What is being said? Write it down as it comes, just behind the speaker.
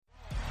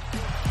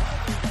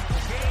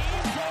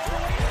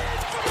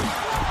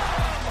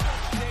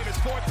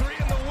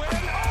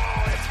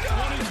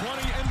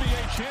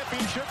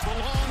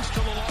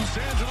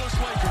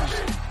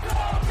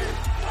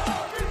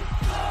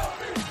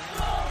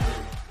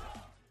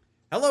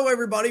Hello,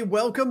 everybody.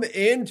 Welcome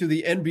into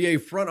the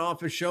NBA Front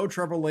Office Show.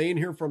 Trevor Lane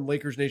here from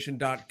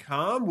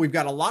LakersNation.com. We've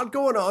got a lot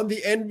going on.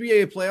 The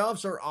NBA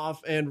playoffs are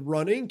off and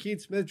running.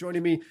 Keith Smith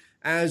joining me,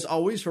 as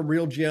always, from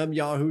Real GM,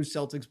 Yahoo,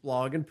 Celtics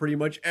blog, and pretty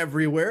much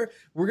everywhere.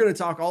 We're going to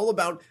talk all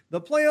about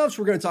the playoffs.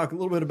 We're going to talk a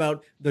little bit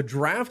about the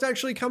draft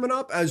actually coming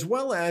up, as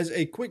well as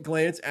a quick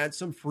glance at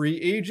some free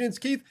agents.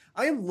 Keith,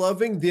 I am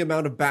loving the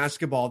amount of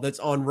basketball that's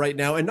on right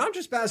now, and not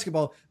just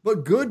basketball,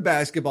 but good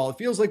basketball. It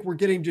feels like we're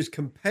getting just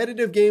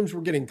competitive games.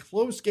 We're getting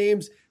close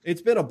games.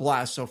 It's been a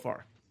blast so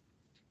far.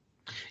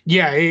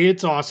 Yeah,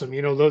 it's awesome.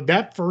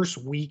 That first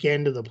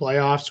weekend of the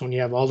playoffs when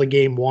you have all the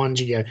game ones,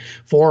 you get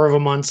 4 of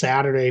them on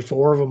Saturday,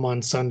 4 of them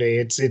on Sunday.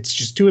 It's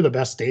just 2 of the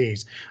best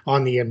days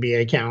on the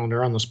NBA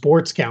calendar, on the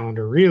sports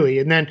calendar, really.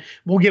 And then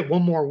we'll get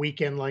one more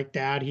weekend like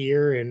that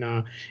here,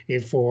 and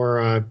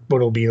for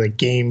what'll be like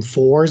game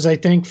 4s, I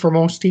think, for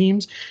most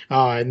teams.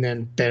 And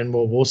then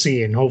we'll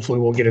see, and hopefully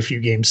we'll get a few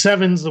game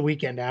 7s the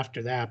weekend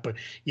after that. But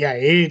yeah,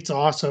 it's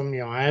awesome.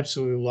 I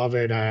absolutely love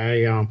it.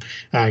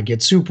 I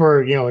get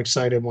super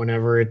excited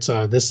whenever it's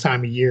this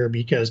time of year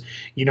because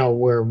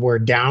we're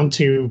down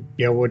to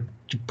what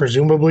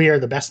presumably are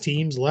the best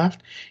teams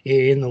left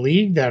in the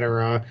league that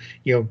are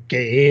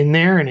in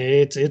there, and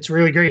it's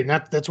really great. And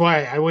that's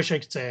why I wish I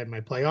could say I had my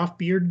playoff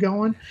beard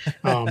going,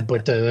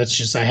 but that's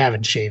just I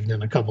haven't shaved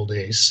in a couple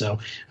days, so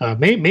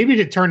maybe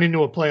to turn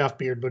into a playoff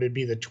beard, but it'd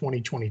be the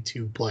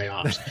 2022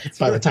 playoffs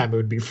by the time it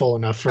would be full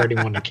enough for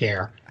anyone to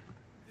care.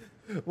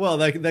 Well,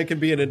 that can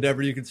be an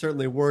endeavor you can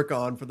certainly work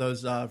on for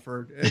those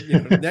for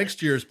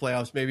next year's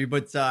playoffs maybe.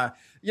 But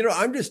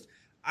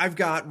I've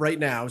got right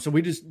now. So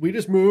we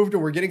just moved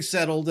and we're getting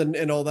settled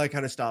and all that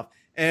kind of stuff.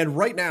 And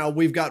right now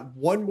we've got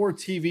one more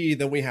TV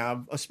than we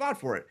have a spot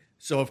for it.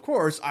 So of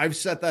course I've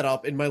set that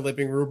up in my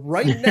living room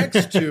right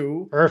next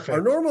to our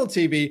normal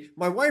TV.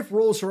 My wife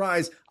rolls her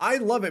eyes. I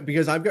love it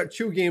because I've got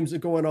 2 games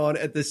going on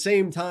at the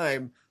same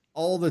time.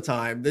 All the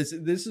time. This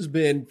has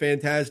been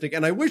fantastic.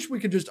 And I wish we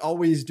could just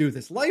always do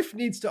this. Life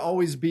needs to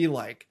always be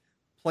like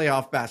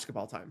playoff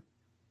basketball time.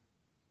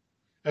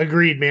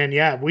 Agreed, man.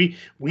 Yeah, we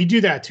do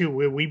that too.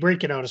 We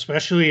break it out,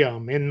 especially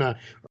in the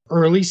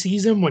early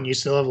season when you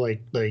still have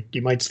like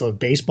you might still have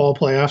baseball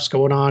playoffs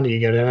going on. You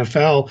get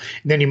NFL,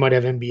 and then you might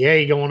have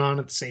NBA going on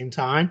at the same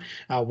time.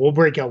 We'll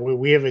break out.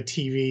 We have a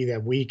TV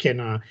that we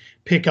can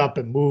pick up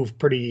and move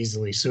pretty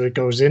easily, so it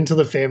goes into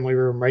the family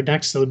room right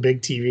next to the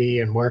big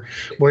TV, and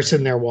we're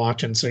sitting there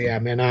watching. So yeah,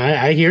 man,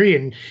 I hear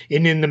you.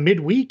 And in the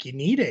midweek, you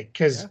need it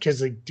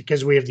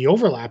because we have the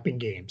overlapping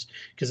games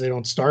because they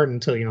don't start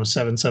until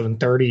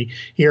 7:30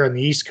 here on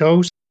the East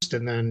Coast.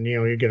 And then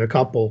you get a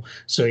couple.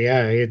 So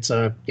yeah, it's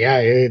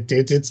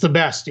it's the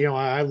best.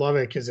 I love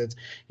it because it's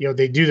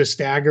they do the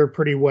stagger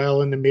pretty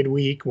well in the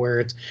midweek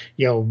where it's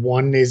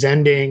one is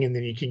ending and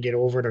then you can get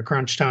over to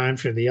crunch time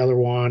for the other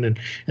one and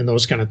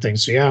those kind of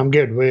things. So yeah, I'm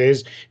good.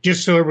 It's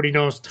just so everybody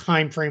knows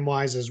time frame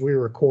wise as we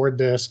record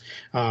this,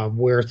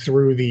 we're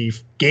through the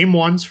game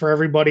 1s for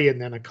everybody,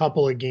 and then a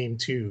couple of game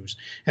 2s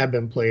have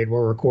been played.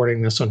 We're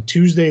recording this on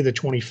Tuesday the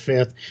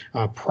 25th,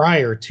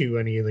 prior to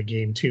any of the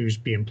game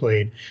 2s being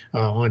played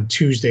on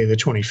Tuesday the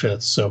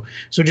 25th. So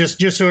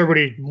just so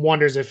everybody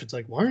wonders if it's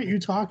like, why aren't you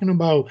talking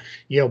about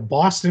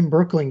Boston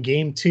Brooklyn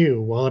game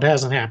 2? Well, it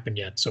hasn't happened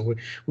yet, so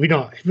we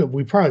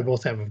probably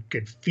both have a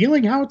good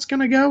feeling how it's going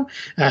to go.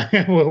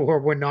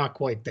 We're not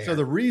quite there. So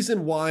the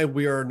reason why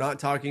we are not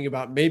talking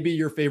about maybe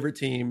your favorite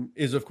team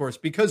is, of course,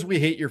 because we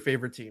hate your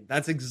favorite team.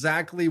 That's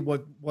exactly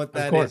what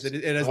that is.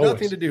 It has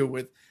nothing to do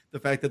with the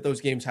fact that those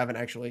games haven't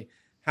actually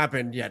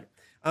happened yet.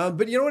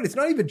 But you know what? It's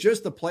not even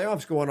just the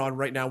playoffs going on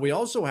right now. We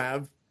also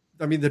have,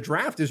 the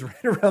draft is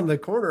right around the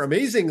corner.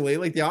 Amazingly,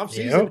 like the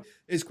offseason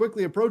is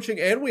quickly approaching,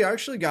 and we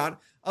actually got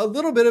a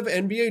little bit of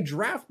NBA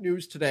draft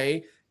news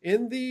today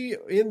in the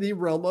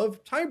realm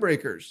of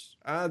tiebreakers.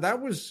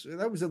 That was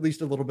at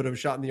least a little bit of a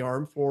shot in the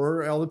arm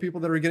for all the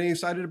people that are getting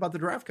excited about the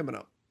draft coming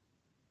up.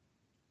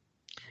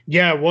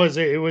 Yeah, it was.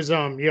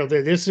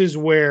 This is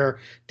where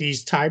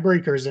these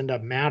tiebreakers end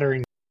up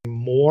mattering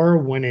more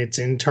when it's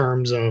in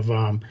terms of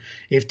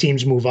if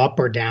teams move up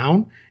or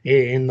down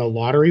in the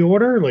lottery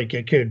order. Like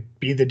it could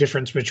be the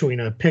difference between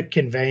a pick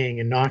conveying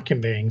and not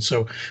conveying.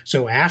 So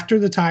after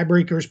the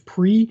tiebreakers,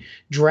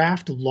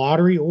 pre-draft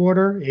lottery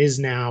order is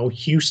now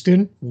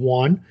Houston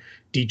 1,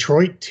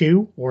 Detroit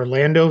 2,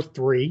 Orlando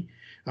 3.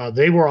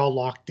 They were all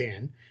locked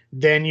in.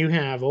 Then you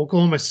have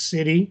Oklahoma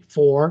City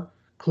 4,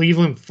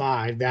 Cleveland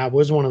 5. That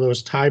was one of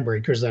those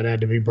tiebreakers that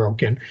had to be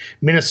broken.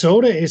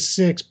 Minnesota is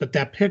 6, but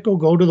that pick will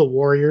go to the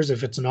Warriors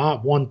if it's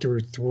not 1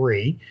 through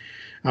 3.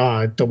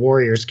 The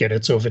Warriors get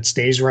it. So if it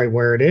stays right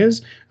where it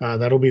is,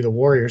 that'll be the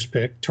Warriors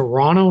pick.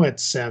 Toronto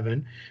at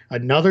 7.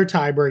 Another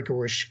tiebreaker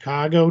was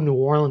Chicago, New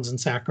Orleans, and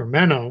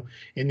Sacramento.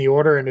 And the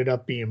order ended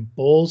up being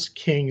Bulls,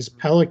 Kings,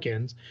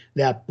 Pelicans.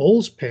 That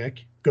Bulls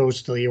pick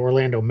goes to the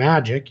Orlando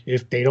Magic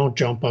if they don't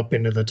jump up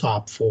into the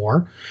top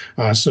 4.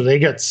 So they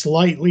got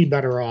slightly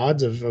better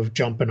odds of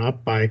jumping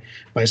up by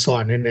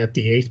slotting in at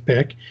the 8th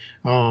pick.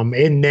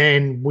 And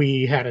then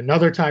we had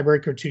another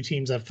tiebreaker, 2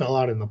 teams that fell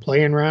out in the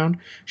play-in round,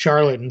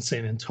 Charlotte and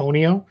San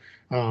Antonio.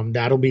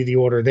 That'll be the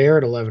order there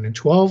at 11 and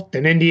 12.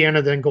 Then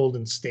Indiana, then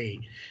Golden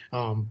State.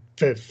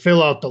 To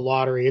fill out the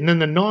lottery. And then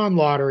the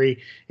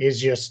non-lottery is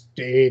just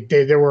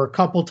there were a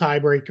couple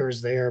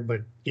tiebreakers there,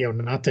 but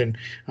nothing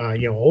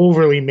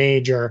overly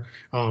major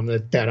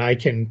that I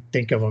can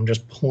think of. I'm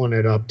just pulling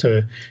it up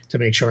to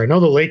make sure. I know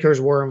the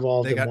Lakers were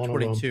involved in one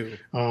 22.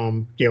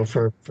 of them.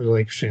 For the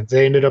Lakers fans,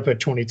 they ended up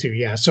at 22.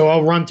 Yeah, so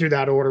I'll run through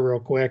that order real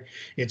quick.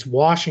 It's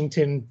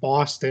Washington,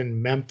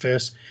 Boston,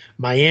 Memphis,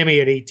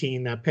 Miami at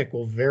 18. That pick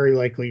will very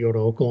likely go to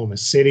Oklahoma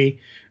City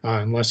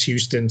unless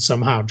Houston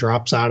somehow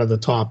drops out of the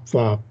top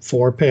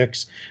 4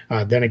 picks.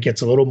 Then it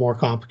gets a little more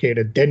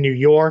complicated. Then New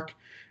York,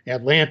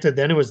 Atlanta,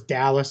 then it was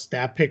Dallas.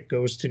 That pick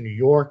goes to New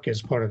York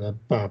as part of the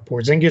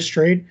Porzingis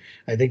trade.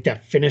 I think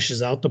that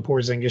finishes out the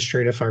Porzingis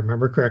trade, if I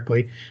remember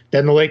correctly.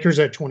 Then the Lakers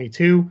at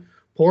 22.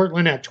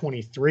 Portland at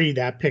 23.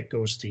 That pick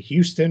goes to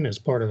Houston as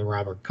part of the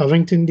Robert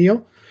Covington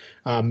deal.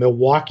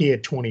 Milwaukee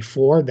at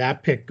 24.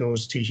 That pick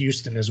goes to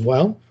Houston as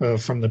well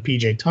from the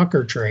PJ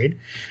Tucker trade.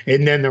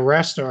 And then the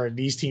rest are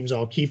these teams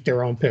all keep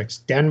their own picks.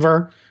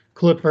 Denver,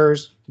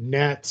 Clippers,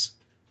 Nets,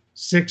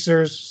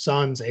 Sixers,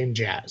 Suns, and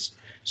Jazz.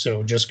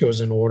 So just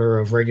goes in order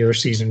of regular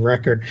season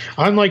record.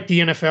 Unlike the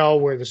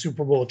NFL, where the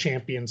Super Bowl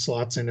champion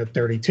slots in at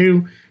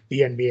 32,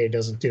 the NBA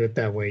doesn't do it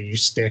that way. You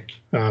stick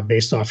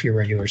based off your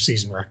regular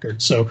season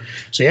record. So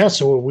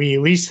we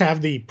at least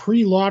have the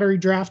pre-lottery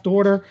draft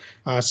order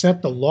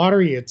set. The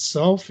lottery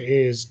itself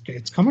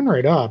it's coming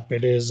right up.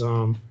 It is.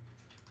 Do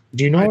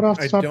you know it off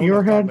the top of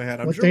your head?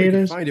 I'm what sure day we it can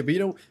is? find it,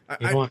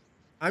 but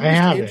I'm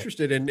just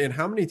interested in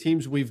how many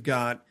teams we've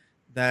got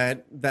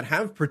that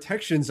have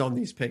protections on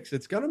these picks.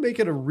 It's going to make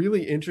it a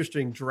really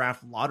interesting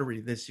draft lottery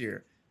this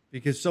year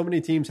because so many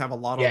teams have a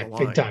lot on the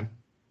line. Big time.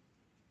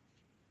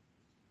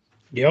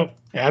 Yep,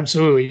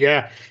 absolutely.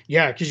 Yeah,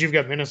 because you've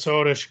got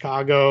Minnesota,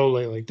 Chicago,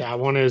 like that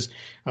one is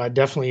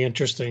definitely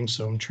interesting.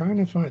 So I'm trying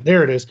to find.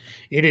 There it is.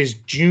 It is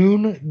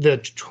June the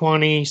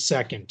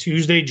 22nd,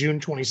 Tuesday, June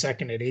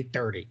 22nd at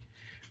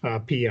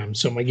 8:30 p.m.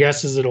 So my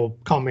guess is it'll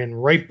come in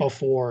right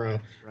before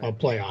a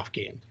playoff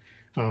game.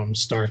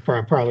 Starts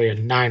probably a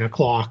 9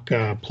 o'clock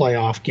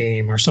playoff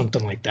game or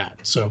something like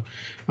that. So,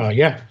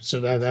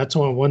 so that's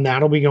when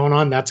that'll be going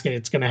on. It's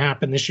going to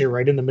happen this year,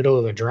 right in the middle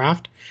of the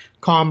draft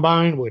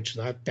combine, which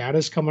that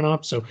is coming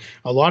up. So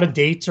a lot of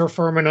dates are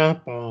firming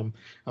up.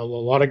 A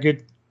lot of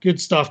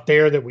good stuff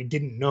there that we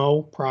didn't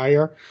know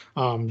prior.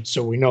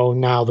 So we know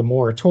now the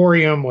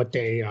moratorium, what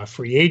day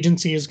free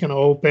agency is going to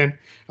open.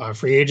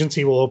 Free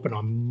agency will open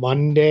on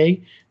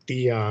Monday.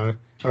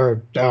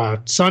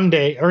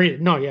 Sunday,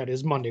 it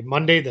is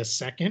Monday the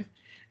 2nd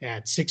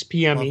at 6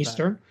 p.m.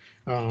 Eastern.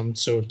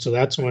 So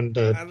that's when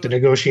the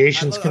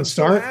negotiations can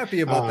start. I'm so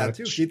happy about that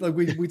too, Keith. Like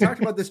we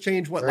talked about this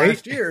change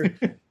last year,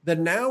 that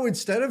now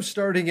instead of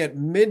starting at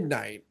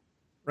midnight,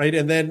 right,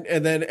 and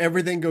then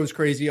everything goes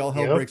crazy, all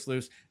hell breaks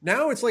loose.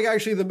 Now it's like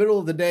actually the middle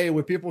of the day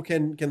where people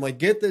can like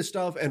get this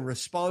stuff and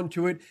respond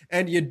to it,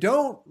 and you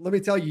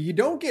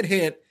don't get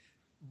hit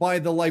by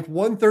the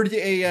 1:30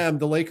 a.m.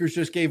 the Lakers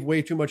just gave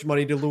way too much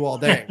money to Luol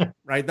Deng,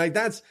 right? Like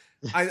that's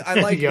I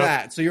like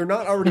that. So you're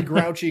not already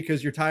grouchy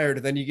because you're tired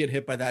and then you get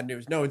hit by that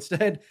news. No,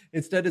 instead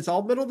it's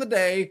all middle of the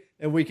day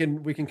and we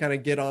can kind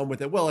of get on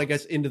with it. Well, I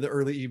guess into the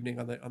early evening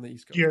on the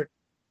East Coast.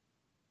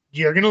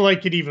 You're going to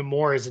like it even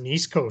more as an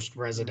East Coast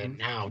resident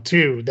now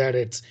too, that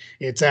it's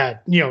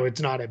at,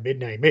 it's not at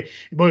midnight.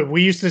 But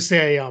we used to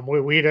say,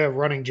 we had a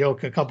running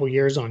joke a couple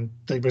years on,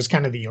 it was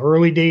kind of the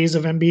early days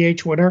of NBA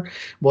Twitter,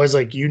 was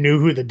like, you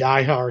knew who the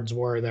diehards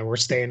were that were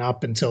staying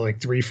up until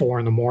 3-4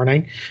 in the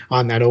morning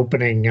on that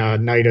opening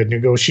night of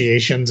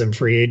negotiations and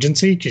free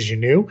agency, because you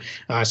knew.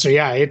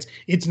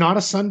 It's not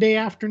a Sunday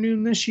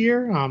afternoon this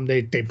year.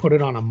 They put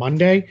it on a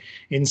Monday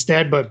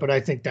instead, but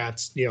I think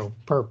that's,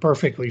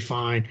 perfectly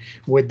fine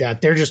with that.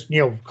 They're just,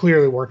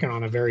 clearly working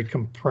on a very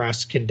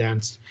compressed,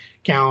 condensed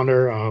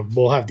calendar.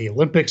 We'll have the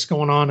Olympics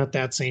going on at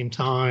that same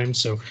time.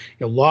 So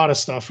a lot of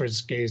stuff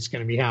is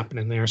going to be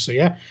happening there.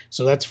 So,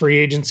 so that's free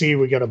agency.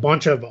 We got a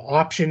bunch of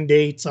option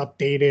dates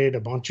updated, a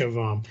bunch of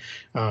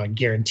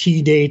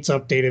guarantee dates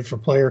updated for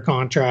player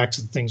contracts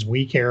and things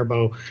we care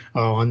about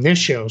on this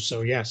show.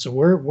 So, so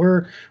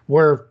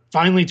we're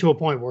finally to a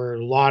point where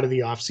a lot of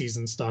the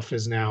off-season stuff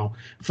is now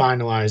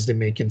finalized and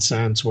making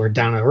sense. We're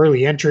down an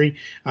early entry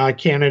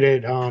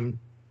candidate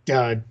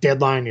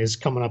deadline is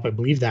coming up. I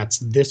believe that's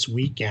this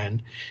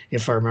weekend,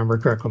 if I remember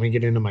correctly. Let me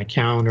get into my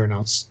calendar and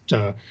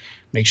I'll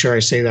make sure I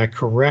say that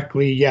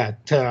correctly.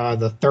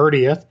 The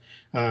 30th,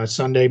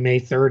 Sunday, May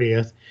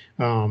 30th.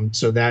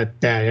 So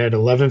that at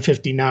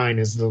 11:59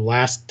 is the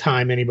last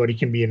time anybody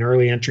can be an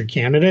early entry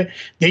candidate.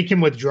 They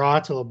can withdraw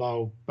till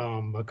about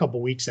a couple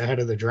weeks ahead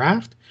of the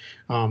draft.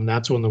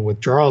 That's when the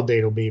withdrawal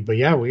date will be. But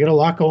we got a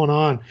lot going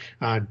on.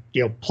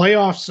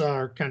 Playoffs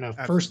are kind of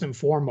first and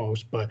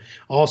foremost, but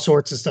all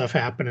sorts of stuff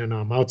happening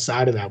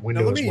outside of that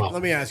window as well.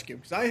 Let me ask you,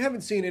 because I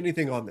haven't seen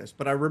anything on this,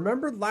 but I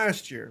remember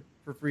last year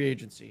for free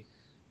agency,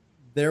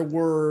 there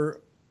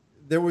was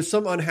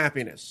some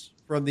unhappiness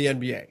from the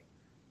NBA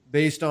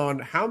based on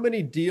how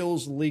many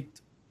deals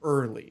leaked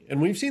early.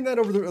 And we've seen that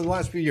over the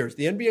last few years.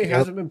 The NBA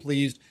hasn't been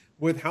pleased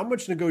with how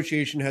much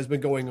negotiation has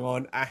been going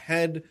on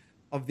ahead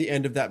of the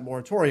end of that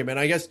moratorium. And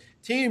I guess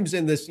teams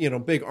in this,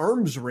 big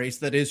arms race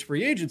that is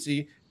free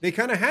agency, they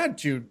kind of had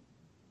to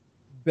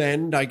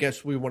bend, I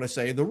guess we want to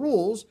say, the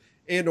rules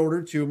in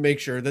order to make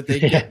sure that they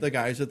get the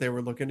guys that they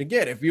were looking to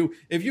get. If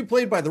you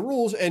played by the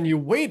rules and you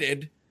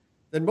waited,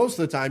 then most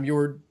of the time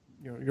you're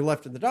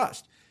left in the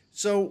dust.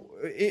 So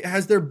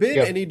has there been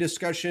any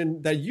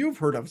discussion that you've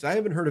heard of? Because I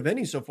haven't heard of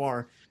any so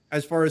far,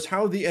 as far as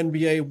how the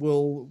NBA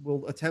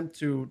will attempt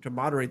to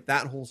moderate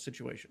that whole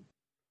situation.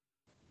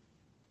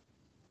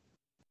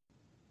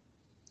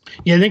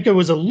 Yeah, I think it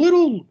was a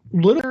little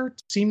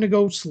seemed to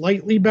go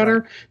slightly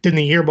better than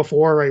the year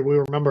before, right? We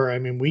remember, I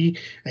mean,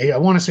 I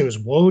want to say it was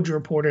Woj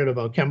reported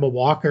about Kemba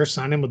Walker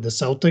signing with the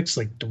Celtics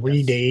like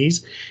 3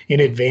 days in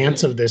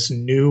advance of this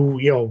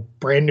new,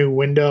 brand new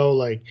window.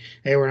 Like,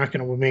 hey, we're not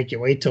going to make you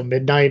wait till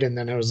midnight. And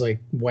then it was like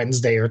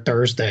Wednesday or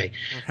Thursday.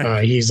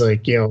 He's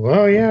like,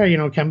 oh yeah,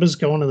 Kemba's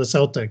going to the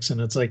Celtics. And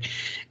it's like,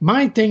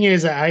 my thing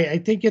is, I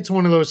think it's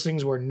one of those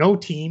things where no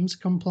teams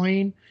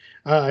complain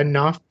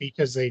enough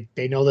because they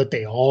know that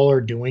they all are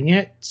doing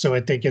it. So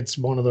I think it's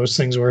one of those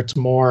things where it's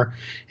more,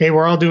 hey,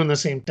 we're all doing the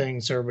same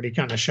thing, so everybody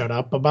kind of shut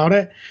up about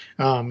it.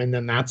 And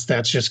then that's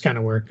just kind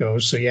of where it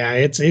goes. So yeah,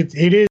 it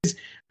is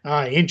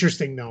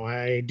interesting though.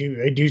 I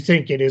do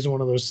think it is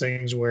one of those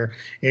things where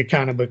it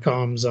kind of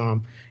becomes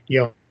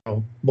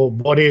well,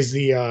 what is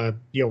the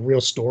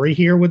real story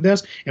here with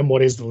this, and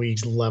what is the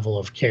league's level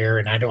of care?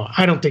 And I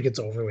don't think it's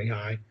overly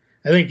high.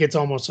 I think it's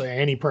almost like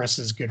any press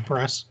is good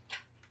press.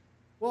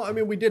 Well, I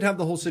mean, we did have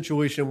the whole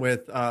situation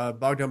with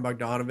Bogdan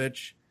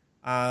Bogdanović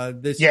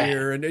this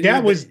year, and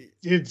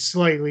it's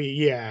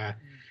slightly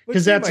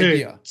because that's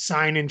a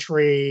sign and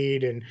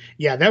trade, and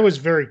that was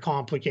very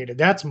complicated.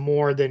 That's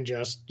more than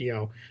just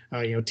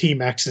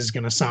Team X is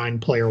going to sign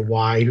player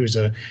Y, who's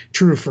a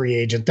true free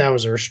agent. That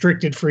was a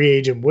restricted free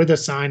agent with a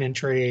sign and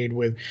trade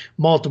with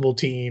multiple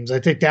teams. I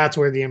think that's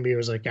where the NBA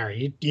was like, all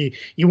right,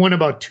 you went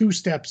about 2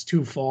 steps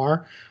too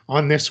far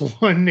on this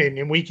one,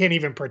 and we can't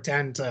even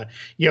pretend to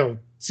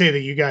say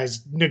that you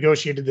guys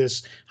negotiated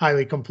this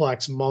highly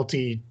complex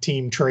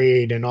multi-team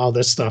trade and all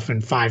this stuff in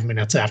 5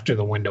 minutes after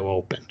the window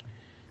opened.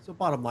 So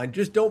bottom line,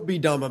 just don't be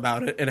dumb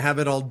about it and have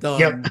it all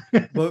done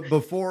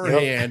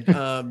beforehand.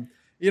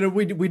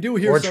 We do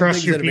hear some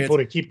trust things your people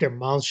to keep their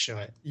mouths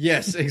shut.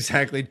 Yes,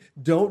 exactly.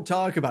 Don't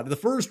talk about it. The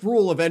first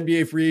rule of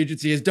NBA free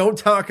agency is don't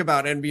talk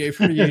about NBA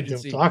free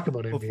agency. Don't talk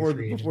about NBA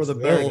free agency. Before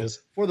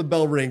the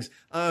bell rings.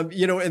 And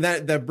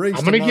that brings.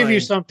 I'm going to give you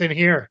something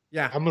here.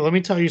 Yeah. Let me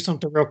tell you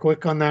something real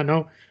quick on that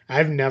note.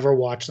 I've never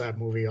watched that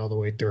movie all the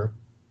way through.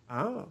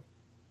 Oh,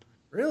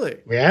 really?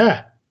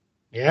 Yeah.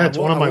 Yeah, it's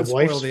one of my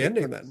wife's the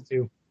ending then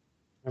too.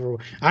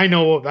 I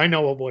know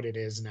what it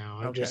is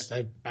now.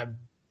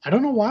 I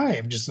don't know why.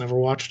 I've just never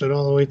watched it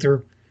all the way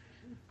through.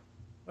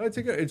 Well,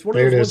 it's one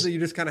of those ones that you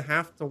just kind of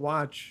have to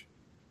watch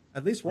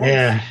at least once.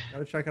 Yeah.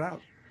 Gotta check it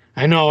out.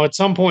 I know at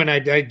some point I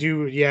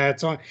do. Yeah,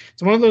 it's one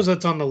of those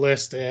that's on the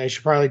list. I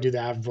should probably do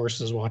that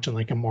versus watching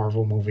like a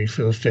Marvel movie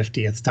for the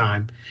 50th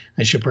time.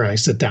 I should probably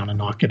sit down and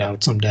knock it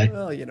out someday.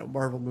 Well,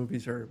 Marvel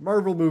movies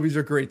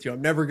are great too.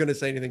 I'm never going to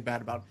say anything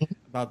bad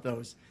about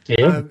those.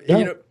 Yeah.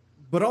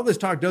 But all this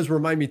talk does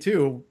remind me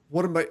too.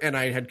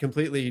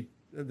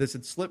 This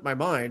had slipped my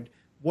mind.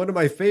 One of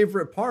my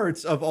favorite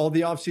parts of all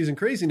the offseason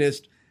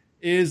craziness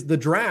is the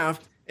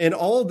draft and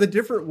all the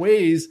different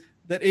ways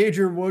that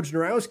Adrian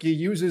Wojnarowski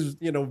uses,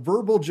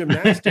 verbal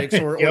gymnastics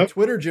or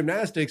Twitter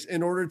gymnastics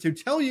in order to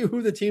tell you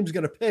who the team's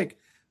going to pick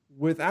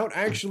without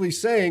actually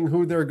saying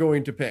who they're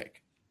going to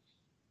pick.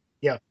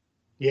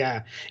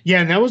 Yeah.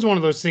 And that was one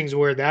of those things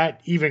where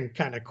that even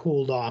kind of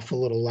cooled off a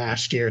little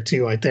last year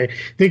too. I think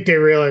they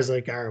realized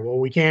like, all right, well,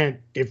 we can't,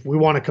 if we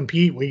want to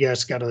compete, we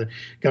just gotta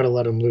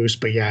let them loose.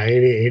 But yeah,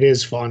 it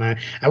is fun.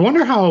 I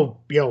wonder how,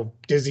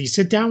 does he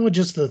sit down with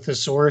just the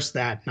thesaurus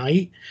that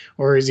night,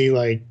 or is he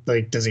like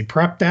does he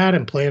prep that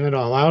and plan it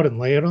all out and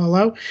lay it all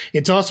out?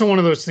 It's also one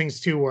of those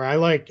things too where I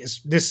like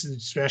this,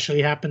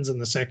 especially happens in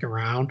the second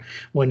round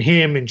when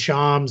him and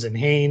Shams and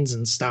Haynes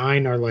and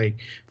Stein are like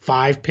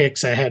 5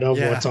 picks ahead of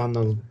what's on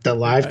the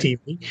live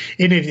TV.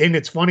 And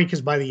it's funny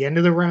because by the end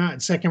of the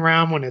second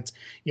round, when it's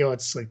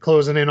it's like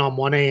closing in on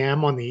 1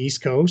 a.m. on the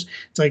East Coast,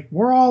 it's like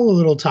we're all a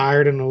little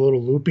tired and a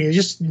little loopy.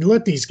 Just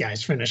let these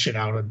guys finish it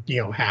out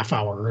half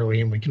hour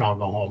early and we can all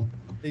go home.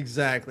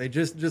 Exactly.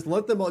 Just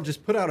let them all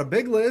just put out a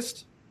big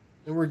list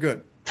and we're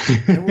good.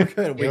 And we're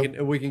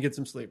good. We can get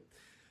some sleep.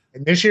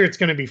 And this year it's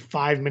going to be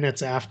 5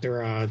 minutes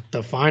after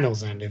the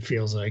finals end, it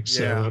feels like.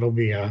 So that'll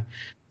be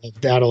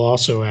that'll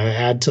also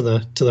add to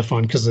the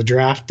fun because the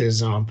draft is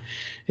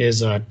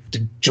July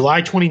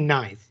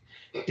 29th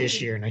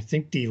this year, and I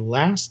think the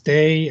last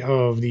day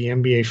of the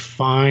NBA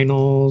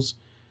finals,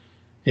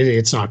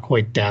 it's not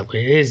quite that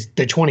late. It is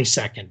the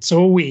 22nd,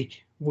 so a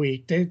week.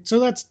 So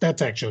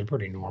that's actually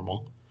pretty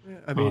normal. Yeah,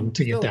 I mean,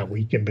 to get that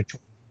week in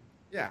between.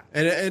 Yeah,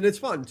 and it's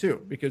fun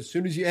too because as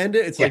soon as you end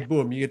it, it's like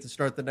boom, you get to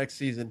start the next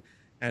season,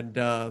 and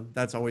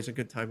that's always a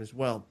good time as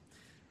well.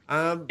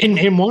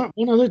 And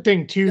one other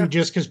thing too, Yeah,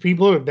 just because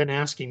people have been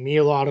asking me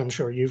a lot, I'm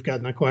sure you've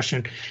gotten the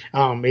question.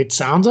 It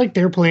sounds like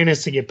their plan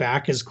is to get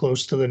back as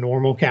close to the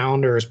normal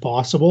calendar as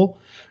possible.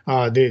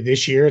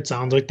 This year, it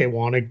sounds like they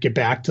want to get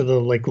back to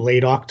the like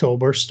late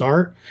October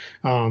start.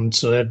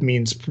 So that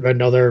means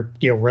another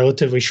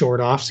relatively short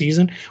off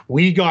season.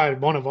 We got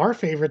one of our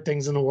favorite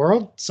things in the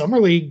world, summer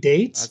league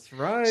dates. that's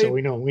So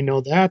right. we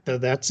know that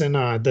that's in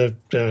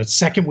the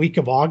second week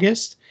of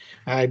August.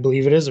 I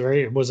believe it is,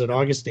 right? Was it Yep,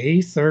 August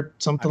 8th or I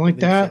something like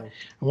believe that? so.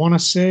 I want to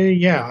say,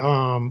 yeah.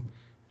 Yeah.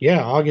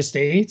 Yeah, August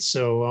 8th.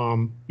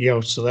 So,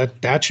 so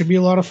that should be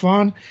a lot of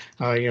fun.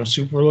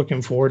 Super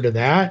looking forward to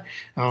that.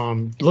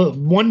 Look,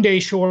 one day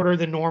shorter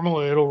than normal.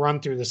 It'll run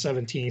through the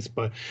 17th,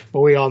 but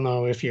we all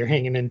know if you're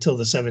hanging until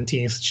the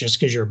 17th, it's just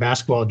because you're a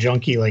basketball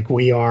junkie like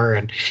we are,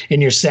 and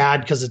you're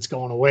sad because it's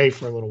going away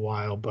for a little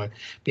while. But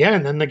yeah,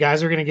 and then the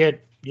guys are going to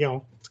get,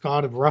 it's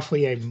called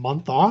roughly a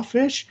month off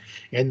ish.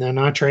 And then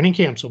training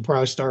camps will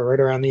probably start right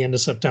around the end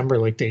of September,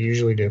 like they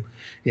usually do,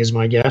 is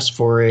my guess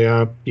for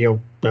a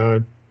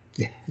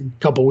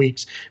couple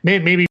weeks,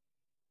 maybe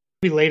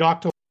late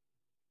October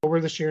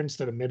this year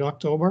instead of mid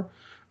October.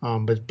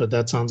 But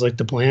that sounds like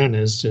the plan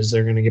is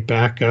they're going to get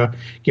back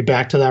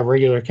to that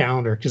regular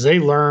calendar because they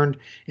learned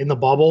in the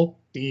bubble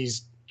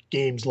these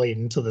games late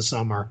into the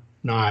summer.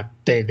 Not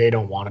they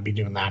don't want to be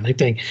doing that. And I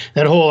think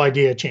that whole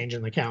idea of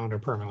changing the calendar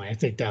permanently, I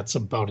think that's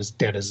about as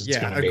dead as it's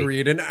Yeah, going to be.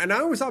 agreed. And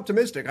I was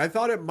optimistic. I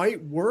thought it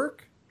might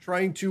work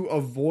trying to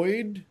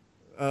avoid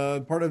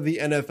part of the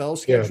NFL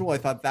Yeah. schedule. I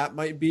thought that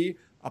might be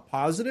a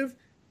positive,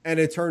 and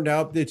it turned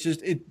out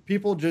that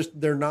people just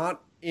they're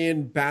not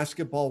in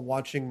basketball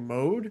watching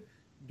mode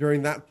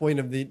during that point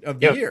of the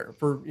Yep. year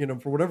for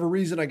for whatever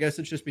reason. I guess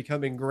it's just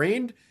become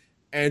ingrained,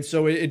 and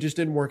so it just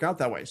didn't work out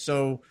that way.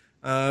 So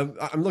I'm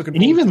looking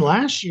And forward even to it.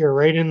 last year,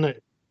 right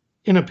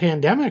in a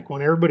pandemic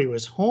when everybody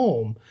was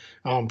home,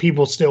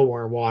 people still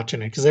weren't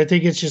watching it because I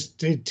think it's just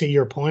to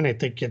your point. I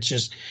think it's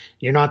just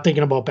you're not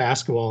thinking about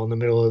basketball in the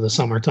middle of the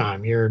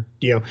summertime.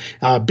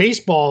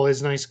 Baseball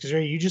is nice because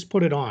you just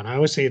put it on. I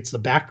always say it's the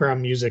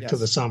background music to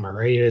the Yes. summer,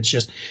 right? It's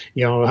just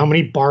how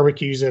many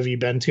barbecues have you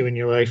been to in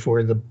your life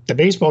where the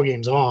baseball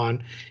game's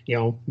on?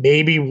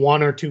 Maybe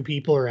one or two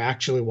people are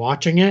actually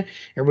watching it.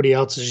 Everybody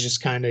else is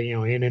just kind of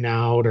in and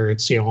out, or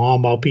it's all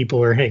about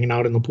people are hanging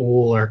out in the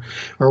pool or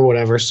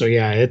whatever. So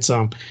yeah, it's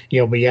but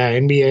yeah,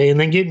 NBA, and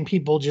then getting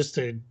people just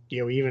to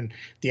even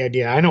the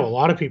idea. I know a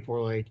lot of people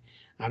are like,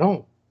 I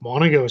don't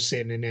want to go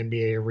sit in an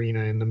NBA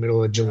arena in the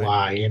middle of Right.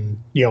 July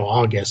and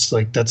August.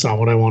 Like that's not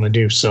what I want to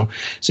do. So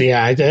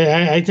yeah,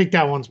 I think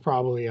that one's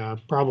probably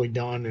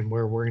done, and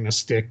where we're gonna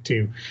stick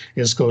to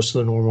is close to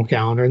the normal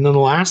calendar. And then the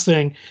last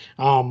thing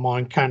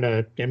on kind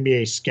of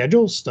NBA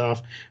schedule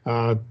stuff,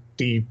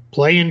 the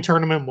play-in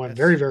tournament went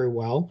very, Yes. very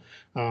well.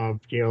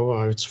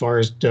 As far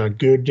as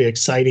good,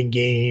 exciting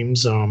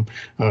games,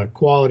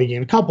 quality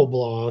game, a couple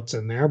blowouts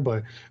in there,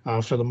 but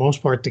for the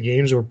most part, the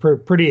games were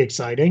pretty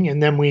exciting.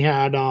 And then we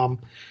had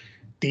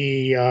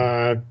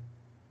the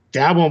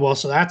that one, well,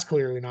 so that's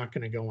clearly not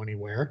going to go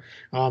anywhere.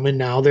 And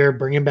now they're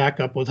bringing back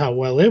up with how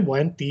well it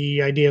went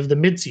the idea of the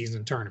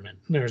midseason tournament.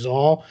 There's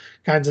all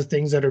kinds of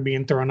things that are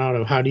being thrown out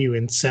of how do you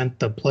incent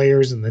the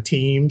players and the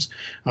teams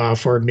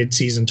for a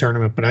midseason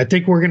tournament. But I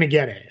think we're going to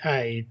get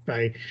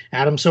it.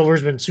 Adam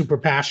Silver's been super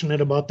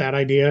passionate about that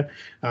idea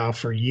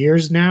for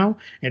years now,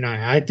 and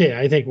I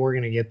think we're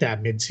going to get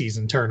that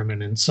midseason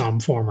tournament in some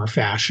form or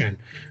fashion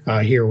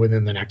here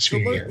within the next So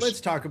few years. let's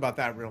talk about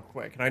that real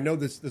quick. And I know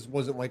this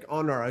wasn't like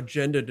on our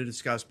agenda to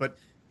discuss, but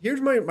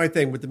here's my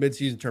thing with the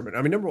midseason tournament.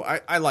 I mean, number one,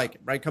 I like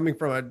it, right? Coming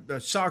from a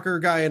soccer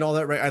guy and all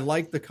that, right? I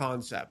like the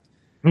concept.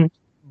 Mhm.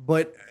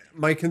 But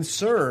my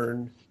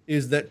concern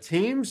is that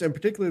teams, and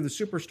particularly the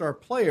superstar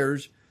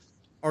players,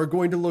 are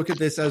going to look at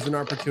this as an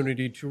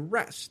opportunity to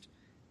rest.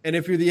 And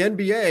if you're the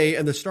NBA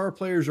and the star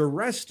players are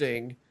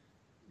resting,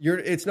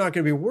 it's not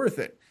going to be worth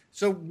it.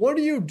 So what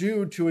do you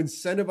do to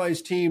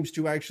incentivize teams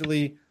to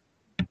actually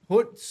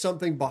put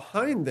something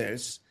behind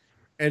this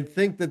and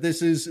think that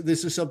this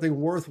is something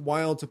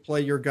worthwhile to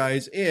play your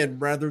guys in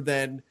rather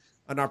than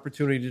an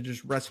opportunity to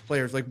just rest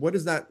players? Like what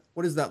does that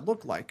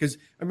look like? Because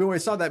I mean, when I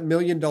saw that $1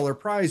 million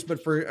prize,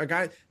 but for a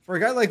guy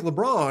like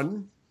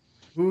LeBron,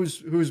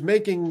 who's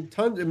making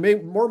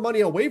more money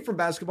away from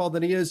basketball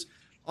than he is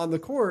on the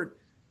court,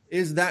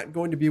 is that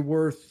going to be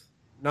worth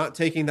not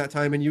taking that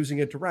time and using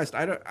it to rest?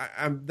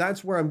 I'm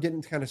that's where I'm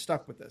getting kind of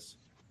stuck with this.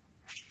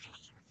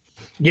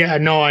 Yeah,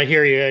 no, I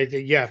hear you.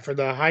 Yeah, for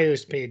the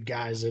highest paid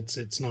guys,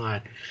 it's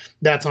not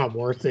that's not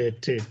worth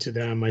it to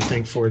them. I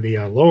think for the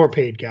lower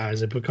paid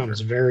guys, it becomes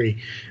Sure. very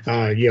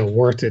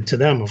worth it to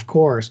them. Of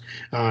course,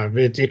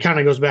 it kind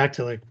of goes back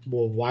to like,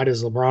 well, why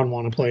does LeBron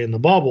want to play in the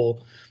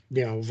bubble?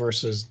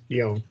 Versus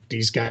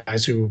these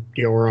guys who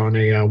are on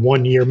a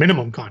 1 year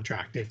minimum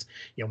contract. It's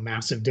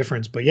massive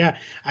difference. But yeah,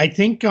 I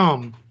think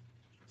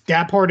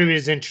that part of it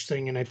is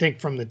interesting. And I think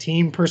from the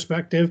team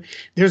perspective,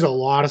 there's a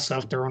lot of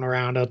stuff thrown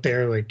around out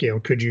there. Like,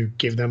 could you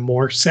give them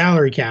more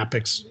salary cap,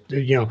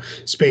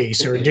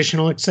 space or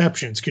additional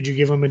exceptions? Could you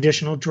give them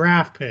additional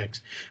draft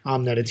picks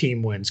that a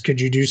team wins?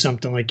 Could you do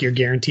something like your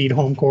guaranteed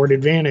home court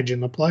advantage in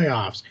the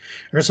playoffs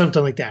or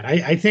something like that?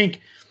 I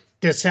think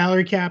the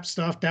salary cap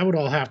stuff, that would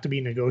all have to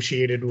be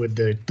negotiated with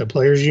the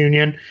players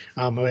union,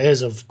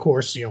 as of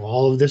course,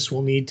 all of this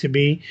will need to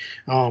be.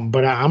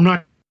 But I'm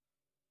not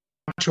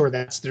sure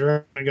that's the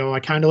direction I go. I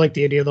kind of like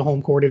the idea of the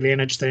home court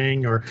advantage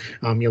thing, or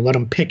you let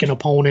them pick an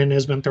opponent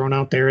has been thrown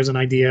out there as an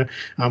idea.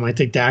 I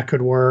think that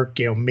could work.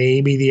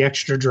 Maybe the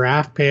extra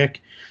draft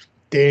pick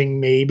thing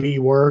maybe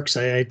works.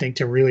 I think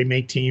to really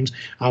make teams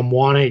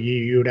want it,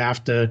 you'd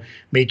have to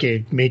make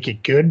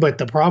it good. But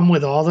the problem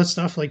with all the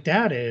stuff like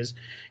that is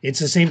it's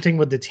the same thing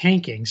with the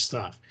tanking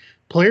stuff.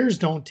 Players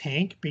don't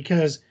tank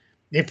because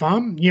if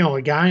I'm,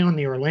 a guy on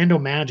the Orlando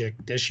Magic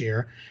this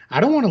year, I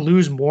don't want to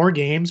lose more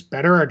games,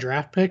 better our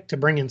draft pick to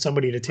bring in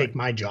somebody to take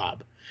my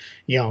job.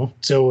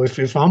 So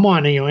if I'm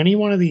on, any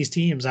one of these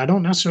teams, I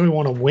don't necessarily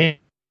want to win,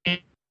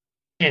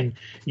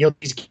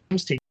 these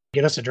games to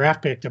get us a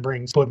draft pick to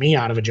put me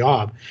out of a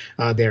job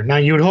there. Now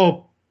you would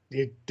hope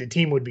the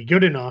team would be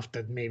good enough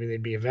that maybe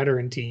they'd be a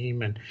veteran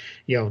team, and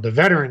the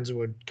veterans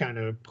would kind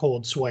of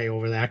hold sway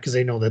over that because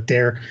they know that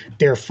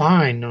they're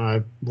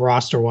fine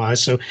roster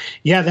wise. So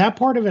yeah, that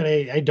part of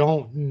it I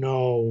don't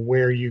know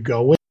where you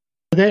go with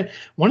it.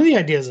 One of the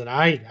ideas that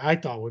I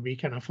thought would be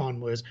kind of fun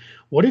was,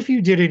 what if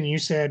you did it and you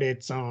said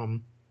it's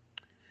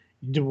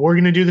we're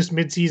going to do this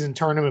midseason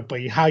tournament,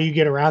 but how you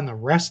get around the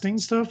resting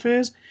stuff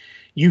is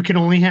you can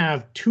only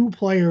have 2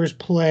 players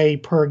play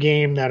per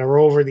game that are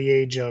over the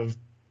age of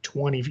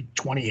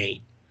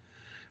 28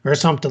 or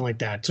something like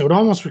that. So it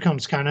almost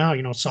becomes kind of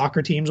how,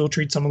 soccer teams will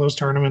treat some of those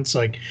tournaments.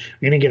 Like,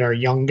 we're going to get our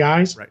young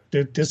guys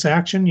this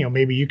action.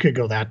 Maybe you could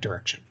go that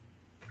direction.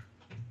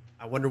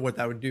 I wonder what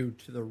that would do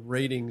to the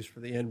ratings for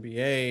the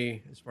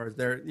NBA as far as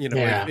their,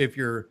 if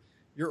your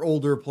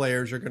older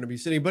players are going to be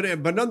sitting,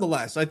 but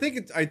nonetheless, I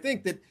think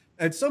that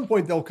at some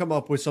point they'll come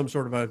up with some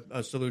sort of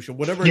a solution,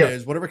 whatever it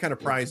is, whatever kind of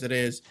prize it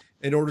is,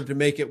 in order to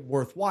make it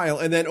worthwhile.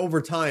 And then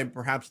over time,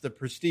 perhaps the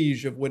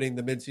prestige of winning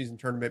the midseason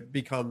tournament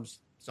becomes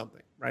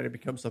something, right? It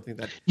becomes something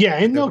that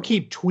they'll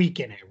keep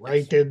tweaking it,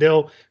 right? Yes.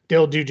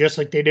 They'll do just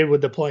like they did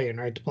with the play-in,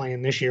 right? The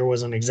play-in this year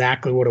wasn't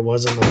exactly what it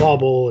was in the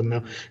bubble,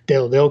 and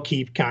they'll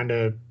keep kind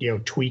of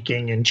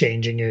tweaking and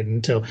changing it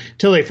until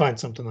they find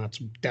something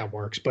that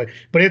works. But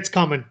it's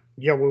coming.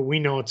 Yeah, we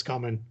know it's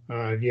coming.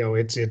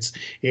 It's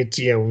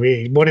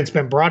when it's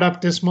been brought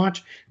up this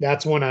much,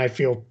 that's when I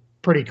feel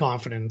pretty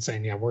confident in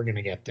saying, we're going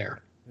to get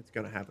there. It's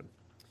going to happen.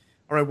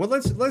 All right. Well,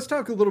 let's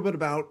talk a little bit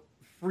about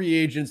free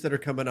agents that are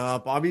coming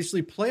up.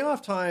 Obviously,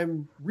 playoff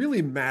time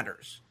really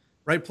matters,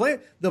 right?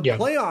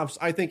 Playoffs,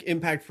 I think,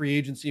 impact free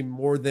agency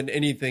more than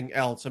anything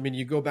else. I mean,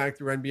 you go back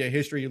through NBA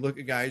history, you look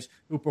at guys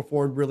who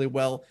performed really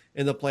well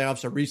in the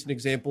playoffs. A recent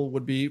example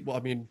would be,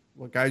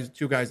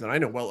 two guys that I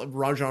know well,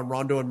 Rajon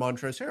Rondo and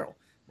Montrezl Harrell.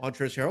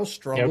 Montrezl Harrell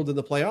struggled in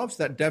the playoffs.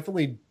 That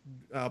definitely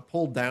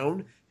pulled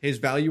down his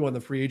value on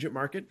the free agent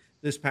market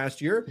this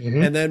past year.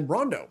 Mm-hmm. And then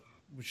Rondo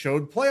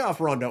showed playoff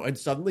Rondo, and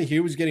suddenly he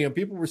was getting,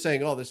 people were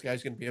saying, oh, this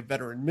guy's going to be a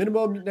veteran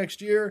minimum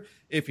next year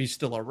if he's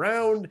still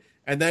around.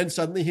 And then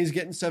suddenly he's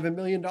getting $7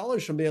 million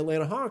from the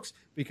Atlanta Hawks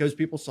because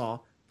people saw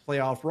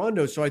playoff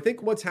Rondo. So I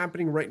think what's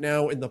happening right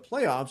now in the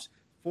playoffs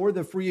for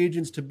the free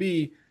agents to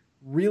be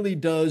really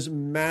does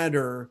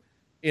matter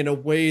in a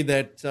way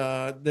that's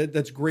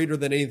greater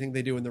than anything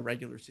they do in the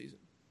regular season.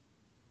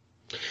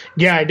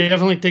 Yeah, I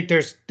definitely think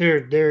there's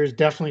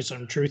definitely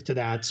some truth to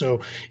that.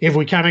 So if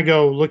we kind of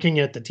go looking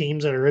at the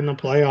teams that are in the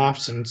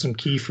playoffs and some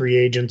key free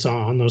agents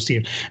on those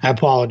teams, I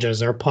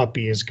apologize. Our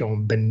puppy is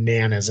going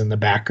bananas in the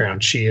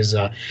background. She's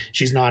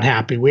not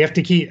happy. We have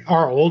to keep,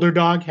 our older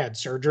dog had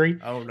surgery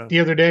the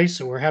other day,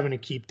 so we're having to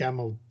keep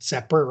them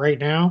separate right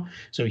now.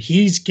 So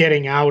he's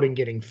getting out and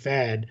getting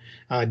fed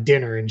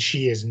dinner, and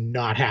she is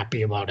not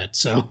happy about it.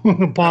 So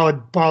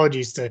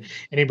apologies to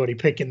anybody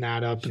picking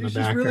that up in the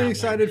background. She's really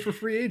excited for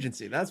free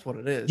agency. That's what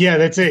it is. Yeah,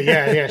 that's it.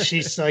 Yeah.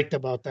 She's psyched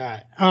about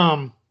that.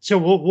 So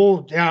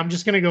we'll I'm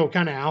just going to go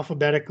kind of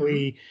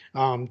alphabetically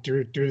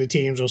through the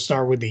teams. We'll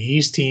start with the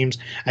East teams.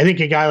 I think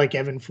a guy like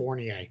Evan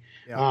Fournier,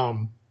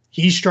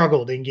 he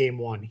struggled in game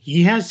 1.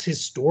 He has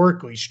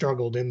historically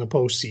struggled in the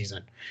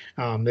postseason.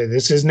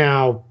 This is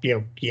now,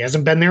 he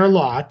hasn't been there a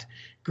lot,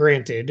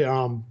 granted,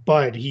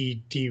 but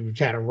he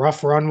had a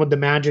rough run with the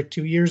Magic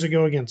 2 years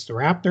ago against the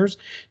Raptors.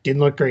 Didn't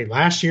look great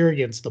last year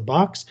against the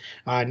Bucks.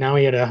 Now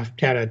he had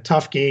a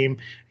tough game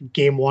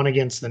 1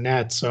 against the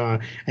Nets. I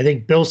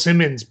think Bill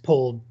Simmons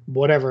pulled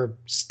whatever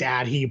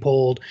stat he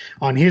pulled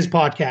on his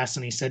podcast,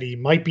 and he said he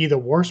might be the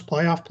worst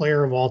playoff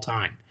player of all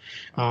time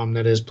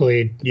that has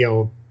played,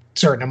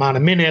 certain amount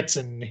of minutes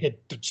and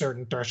hit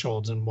certain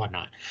thresholds and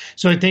whatnot.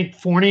 So I think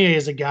Fournier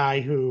is a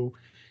guy who,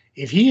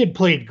 if he had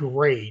played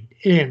great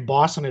and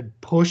Boston had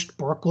pushed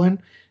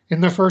Brooklyn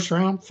in the first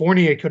round,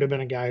 Fournier could have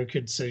been a guy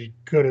who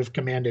could have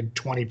commanded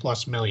 20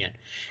 plus million.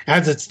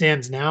 As it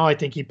stands now, I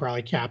think he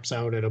probably caps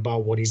out at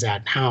about what he's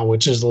at now,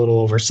 which is a little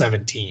over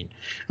 17.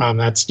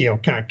 That's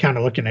kind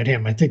of looking at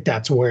him. I think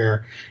that's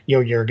where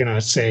you're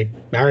gonna say,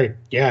 all right,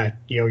 yeah,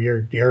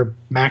 you're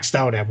maxed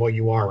out at what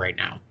you are right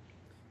now.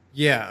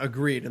 Yeah,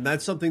 agreed. And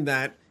that's something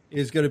that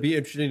is going to be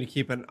interesting to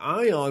keep an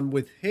eye on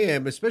with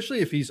him, especially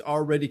if he's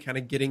already kind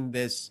of getting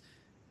this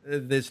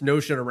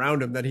notion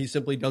around him that he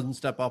simply doesn't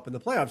step up in the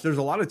playoffs. There's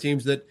a lot of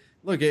teams that,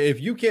 look, if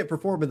you can't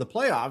perform in the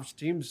playoffs,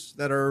 teams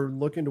that are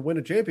looking to win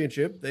a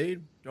championship, they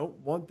don't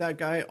want that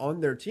guy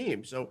on their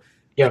team. So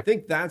I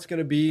think that's going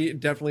to be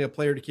definitely a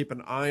player to keep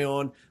an eye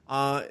on.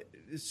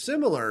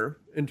 Similar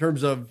in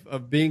terms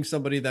of being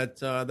somebody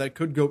that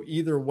could go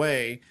either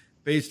way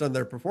based on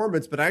their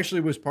performance, but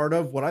actually was part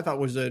of what I thought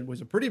was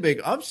a pretty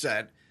big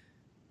upset.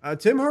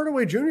 Tim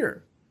Hardaway Jr.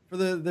 for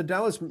the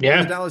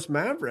Dallas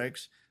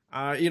Mavericks.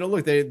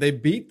 Look, they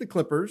beat the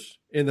Clippers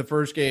in the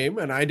first game,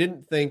 and I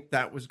didn't think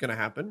that was going to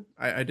happen.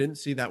 I didn't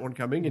see that one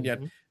coming, and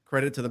yet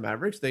credit to the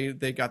Mavericks, they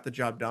got the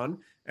job done,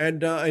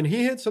 and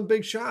he hit some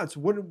big shots.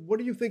 What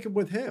are you thinking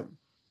with him?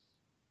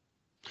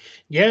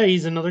 Yeah,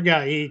 he's another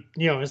guy.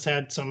 He, has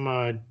had some,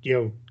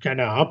 kind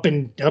of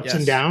ups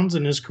and downs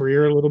in his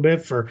career a little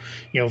bit. For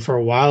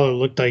a while, it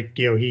looked like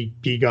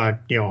he got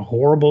a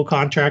horrible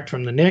contract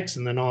from the Knicks,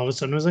 and then all of a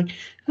sudden it was like,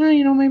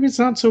 maybe it's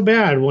not so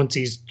bad once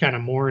he's kind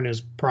of more in his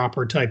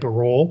proper type of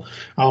role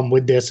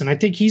with this. And I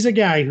think he's a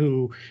guy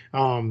who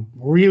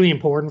really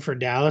important for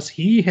Dallas.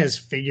 He has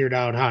figured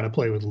out how to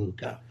play with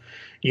Luka.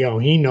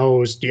 He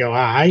knows,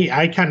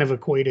 I kind of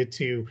equate it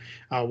to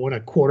when a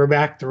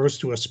quarterback throws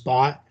to a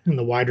spot and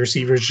the wide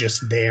receiver's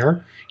just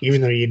there,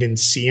 even though you didn't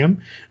see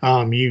him.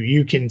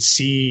 You can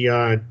see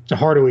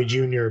Hardaway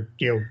Jr.,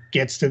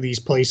 gets to these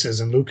places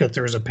and Luka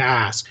throws a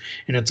pass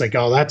and it's like,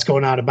 oh, that's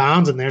going out of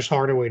bounds. And there's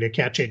Hardaway to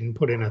catch it and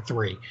put in a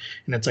three.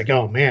 And it's like,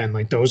 oh man,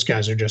 like those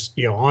guys are just,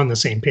 on the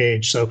same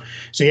page. So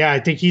yeah, I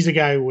think he's a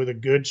guy with a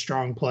good,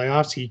 strong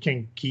playoffs. He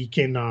can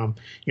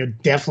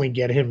definitely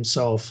get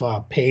himself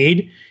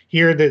paid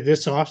here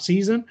this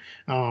offseason,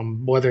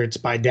 whether it's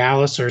by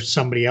Dallas or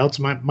somebody else.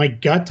 My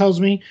gut tells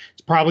me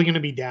it's probably going to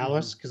be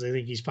Dallas because I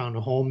think he's found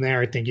a home there.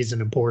 I think he's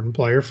an important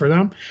player for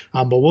them.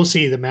 But we'll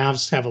see. The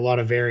Mavs have a lot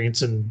of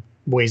variance in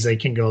ways they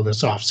can go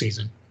this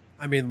offseason.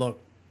 I mean,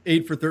 look,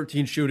 8 for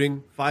 13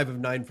 shooting, 5 of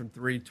 9 from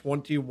 3,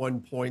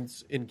 21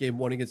 points in game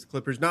one against the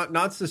Clippers.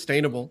 Not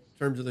sustainable in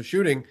terms of the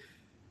shooting.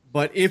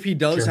 But if he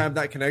does have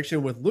that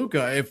connection with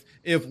Luka,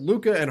 if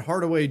Luka and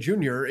Hardaway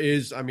Jr.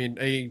 is,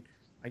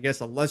 I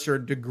guess a lesser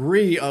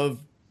degree of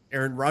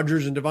Aaron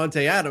Rodgers and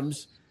Devontae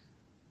Adams,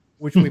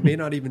 which we may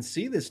not even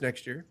see this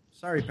next year.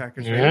 Sorry,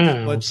 Packers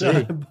fans.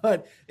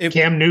 But if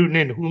Cam Newton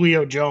and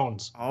Julio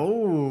Jones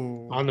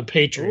on the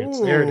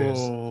Patriots, there it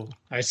is.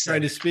 I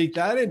trying to speak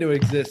that into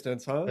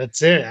existence, huh?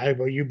 That's it.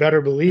 Well, you better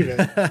believe it.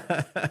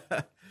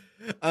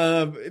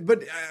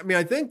 But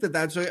I think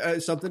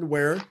that's something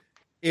where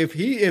if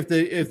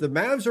the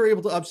Mavs are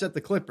able to upset the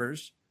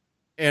Clippers,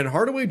 and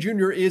Hardaway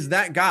Jr. is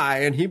that guy,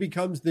 and he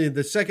becomes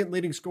the second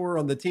leading scorer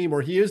on the team,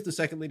 or he is the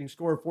second leading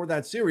scorer for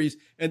that series,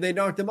 and they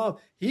knocked him off,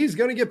 he's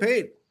going to get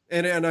paid.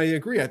 And I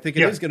agree. I think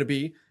it is going to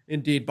be,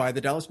 indeed, by the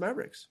Dallas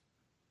Mavericks.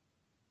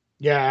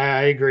 Yeah,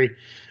 I agree.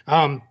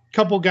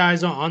 Couple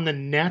guys on the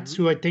Nets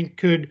who I think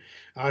could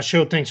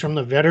show things from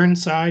the veteran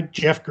side,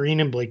 Jeff Green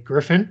and Blake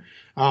Griffin.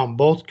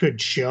 Both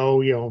could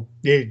show,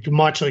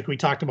 much like we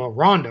talked about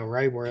Rondo,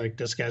 right? Where like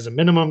this guy's a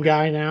minimum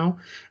guy now.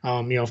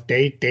 If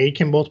they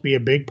can both be a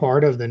big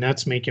part of the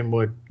Nets making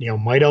what,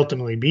 might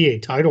ultimately be a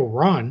title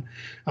run,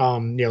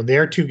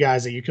 they're two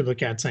guys that you could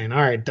look at saying,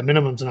 all right, the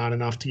minimum's not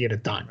enough to get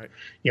it done. Right.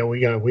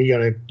 We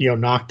gotta,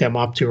 knock them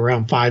up to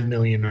around 5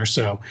 million or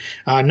so.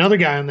 Another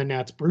guy on the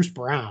Nets, Bruce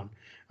Brown.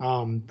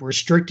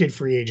 Restricted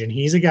free agent.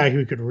 He's a guy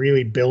who could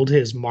really build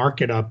his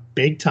market up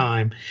big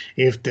time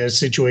if the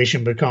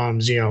situation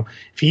becomes, if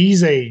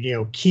he's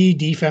a, key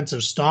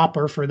defensive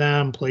stopper for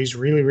them, plays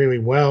really, really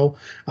well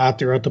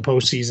throughout the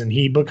postseason,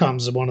 he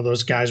becomes one of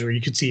those guys where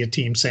you could see a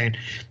team saying,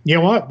 you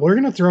know what, we're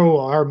going to throw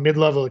our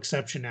mid-level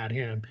exception at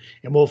him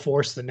and we'll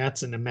force the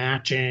Nets into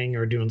matching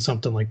or doing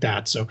something like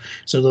that. So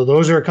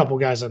those are a couple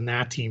guys on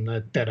that team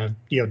that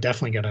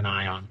definitely got an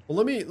eye on. Well,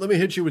 let me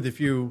hit you with a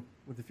few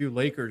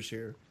Lakers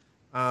here.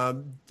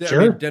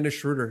 Dennis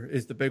Schroeder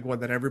is the big one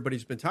that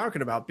everybody's been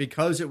talking about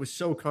because it was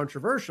so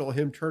controversial,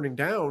 him turning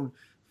down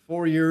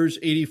 4 years,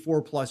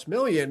 84 plus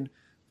million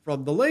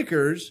from the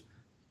Lakers.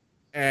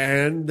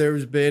 And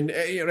there's been,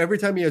 every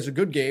time he has a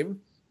good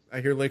game,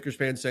 I hear Lakers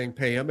fans saying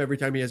pay him. Every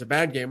time he has a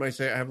bad game, I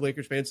have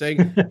Lakers fans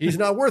saying he's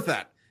not worth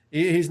that.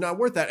 He's not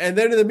worth that. And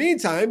then in the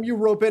meantime, you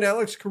rope in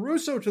Alex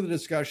Caruso to the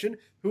discussion,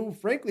 who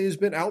frankly has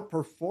been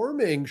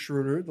outperforming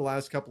Schroeder the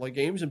last couple of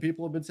games. And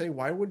people have been saying,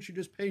 why wouldn't you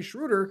just pay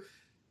Schroeder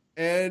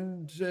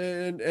and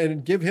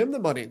give him the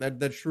money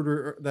that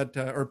Schroeder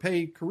or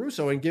pay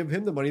Caruso and give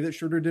him the money that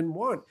Schroeder didn't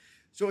want?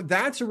 So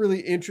that's a really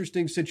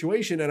interesting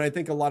situation. And I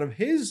think a lot of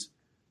his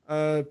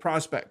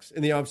prospects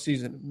in the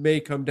offseason may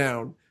come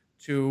down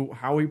to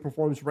how he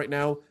performs right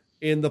now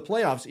in the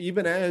playoffs,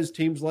 even as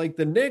teams like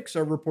the Knicks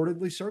are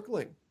reportedly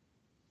circling.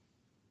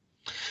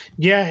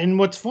 Yeah, and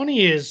what's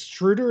funny is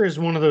Schroeder is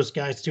one of those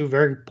guys too,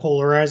 very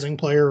polarizing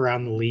player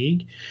around the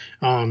league.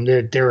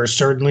 There are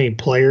certainly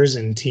players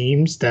and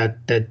teams that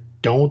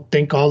don't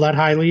think all that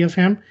highly of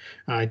him.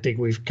 I think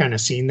we've kind of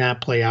seen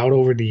that play out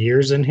over the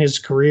years in his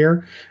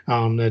career.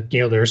 That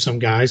there are some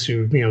guys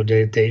who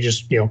they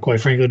just quite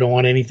frankly don't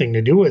want anything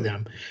to do with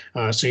him.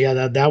 So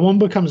yeah, that one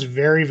becomes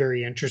very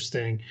very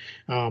interesting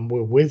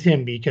with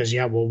him because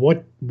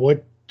what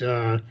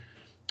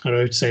how do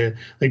I say it?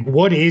 Like,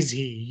 what is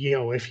he?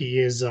 If he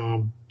is,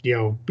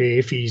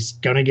 if he's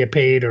gonna get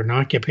paid or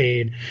not get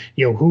paid,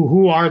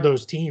 who are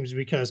those teams?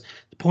 Because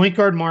the point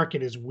guard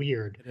market is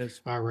weird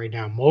right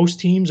now. Most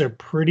teams are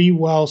pretty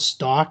well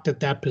stocked at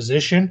that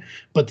position,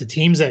 but the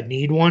teams that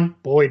need one,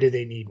 boy, do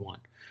they need one.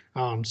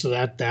 So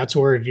that's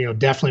where it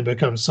definitely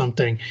becomes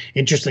something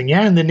interesting.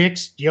 Yeah, and the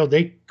Knicks,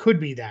 they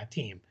could be that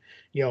team.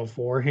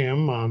 For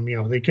him,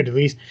 they could at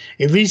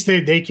least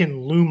they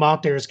can loom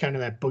out there as kind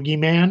of that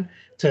boogeyman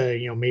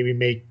to maybe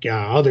make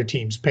other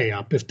teams pay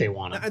up if they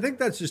want to. I think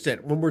that's just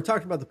it. When we're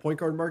talking about the point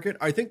guard market,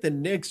 I think the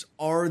Knicks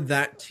are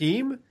that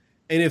team.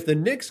 And if the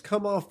Knicks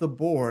come off the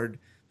board,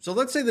 so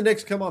let's say the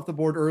Knicks come off the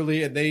board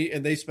early and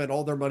they spend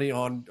all their money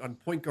on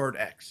point guard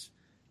X,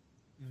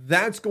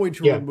 that's going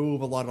to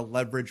remove a lot of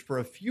leverage for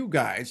a few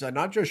guys,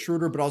 not just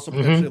Schroeder, but also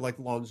potentially like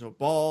Lonzo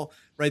Ball,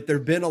 right? There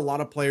have been a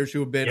lot of players who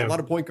have been, a lot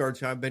of point guards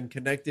who have been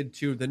connected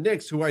to the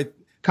Knicks,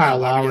 Kyle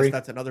Lowry. I guess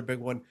that's another big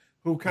one,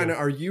 who kind of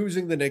are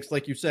using the Knicks,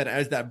 like you said,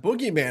 as that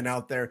boogeyman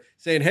out there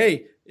saying,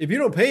 hey, if you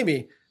don't pay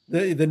me,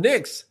 the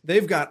Knicks,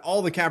 they've got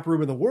all the cap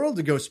room in the world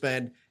to go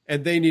spend,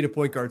 and they need a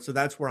point guard. So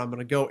that's where I'm going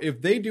to go.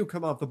 If they do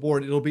come off the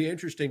board, it'll be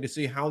interesting to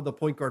see how the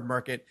point guard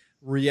market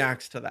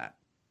reacts to that.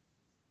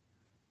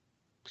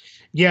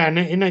 Yeah,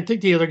 and I think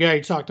the other guy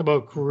you talked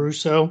about,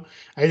 Caruso,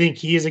 I think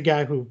he is a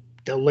guy who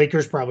the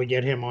Lakers probably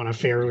get him on a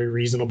fairly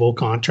reasonable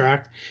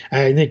contract.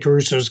 I think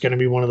Caruso is going to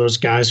be one of those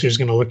guys who's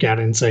going to look at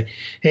it and say,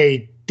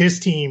 hey, this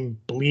team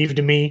believed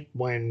in me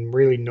when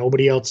really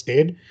nobody else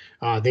did.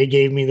 They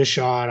gave me the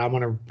shot. I'm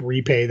going to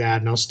repay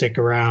that, and I'll stick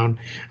around.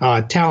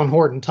 Talon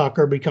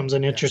Horton-Tucker becomes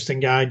an interesting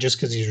guy just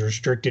because he's a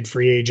restricted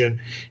free agent.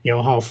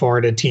 How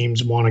far do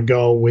teams want to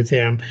go with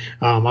him?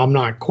 I'm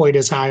not quite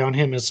as high on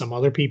him as some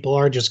other people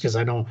are just because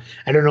I don't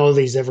know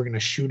that he's ever going to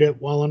shoot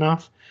it well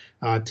enough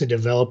to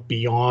develop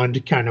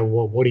beyond kind of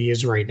what he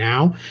is right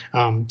now.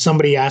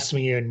 Somebody asked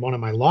me in one of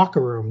my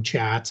locker room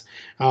chats,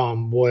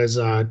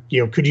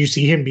 could you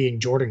see him being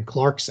Jordan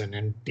Clarkson?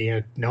 And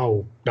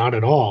no, not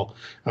at all.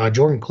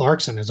 Jordan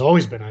Clarkson has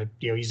always been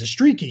he's a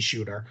streaky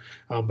shooter,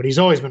 but he's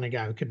always been a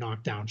guy who could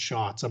knock down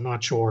shots. I'm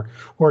not sure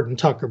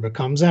Horton-Tucker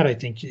becomes that. I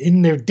think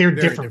they're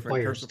different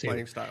players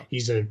too.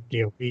 He's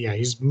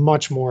he's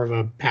much more of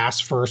a pass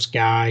first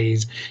guy.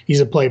 He's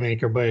a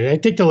playmaker, but I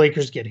think the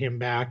Lakers get him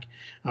back,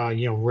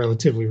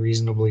 relatively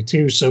reasonably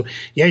too. So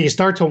yeah, you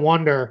start to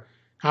wonder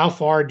how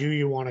far do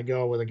you want to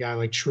go with a guy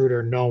like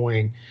Schroeder,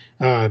 knowing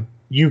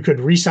you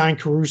could re-sign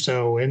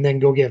Caruso and then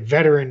go get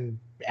veteran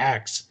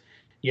X,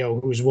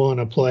 who's willing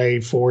to play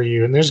for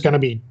you. And there's going to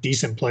be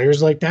decent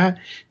players like that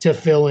to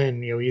fill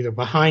in, either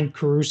behind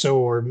Caruso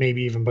or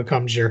maybe even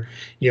becomes your,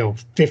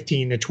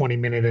 15 to 20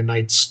 minute a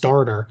night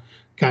starter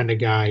kind of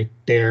guy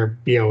there,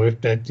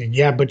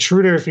 but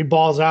Schroeder, if he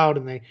balls out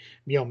and they,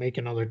 make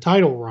another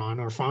title run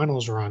or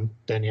finals run,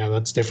 then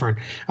that's different.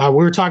 We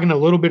were talking a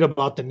little bit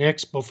about the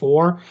Knicks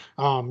before.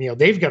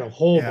 They've got a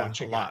whole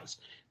bunch of guys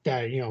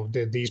that,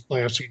 these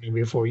playoffs are going to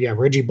be for. Yeah.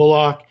 Reggie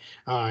Bullock,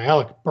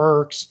 Alec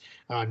Burks,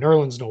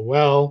 Nerlens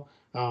Noel.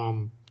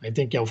 I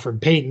think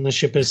Elfrid Payton, the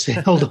ship has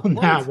sailed on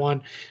that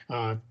one.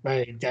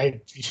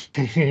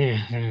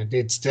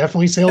 It's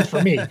definitely sailed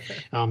for me.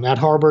 That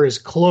harbor is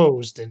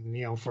closed,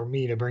 and for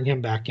me to bring him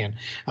back in.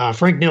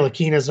 Frank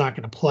Ntilikina is not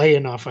going to play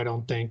enough, I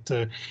don't think,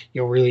 to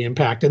really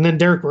impact. And then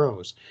Derrick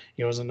Rose,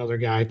 is another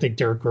guy. I think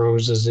Derrick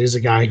Rose is a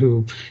guy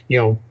who,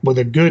 with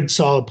a good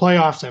solid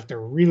playoffs after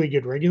a really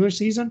good regular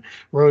season,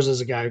 Rose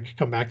is a guy who could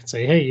come back and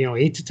say, hey,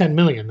 $8 to $10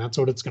 million, that's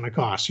what it's going to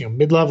cost.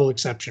 Mid-level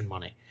exception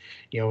money.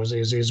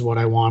 Is what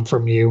I want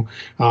from you.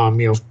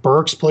 If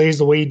Burks plays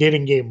the way he did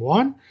in game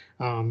one,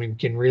 and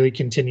can really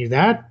continue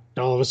that,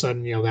 all of a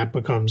sudden, that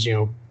becomes,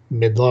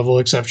 mid-level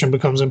exception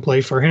becomes in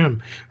play for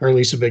him, or at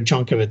least a big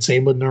chunk of it.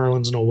 Same with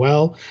Nerlens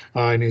Noel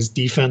and his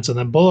defense. And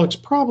then Bullock's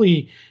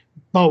probably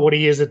about what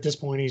he is at this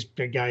point. He's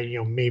a guy,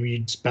 maybe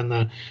you'd spend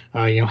the,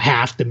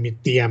 half the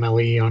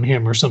MLE on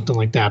him or something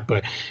like that.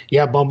 But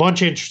yeah, a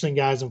bunch of interesting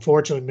guys.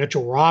 Unfortunately,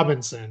 Mitchell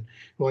Robinson,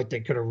 who I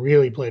think could have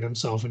really played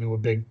himself into a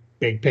big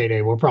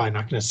payday. We're probably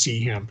not going to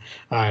see him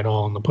at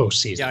all in the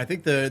postseason. Yeah, I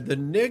think the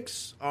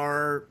Knicks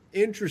are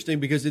interesting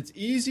because it's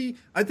easy.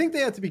 I think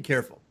they have to be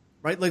careful,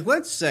 right? Like,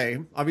 let's say,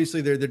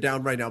 obviously they're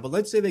down right now, but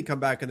let's say they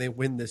come back and they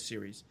win this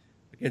series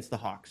against the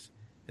Hawks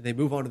and they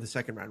move on to the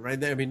second round,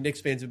 right? I mean,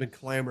 Knicks fans have been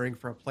clamoring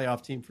for a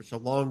playoff team for so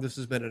long. This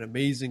has been an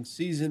amazing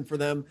season for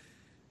them.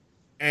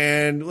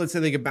 And let's say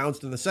they get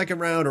bounced in the second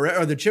round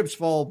or the chips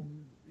fall,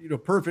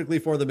 perfectly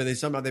for them and they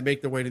somehow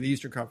make their way to the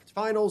Eastern Conference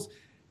Finals.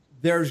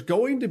 there's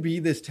going to be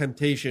this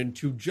temptation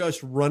to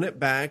just run it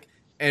back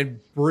and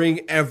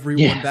bring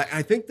everyone back.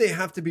 I think they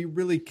have to be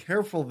really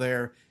careful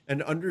there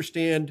and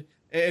understand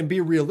and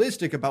be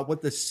realistic about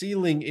what the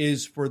ceiling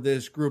is for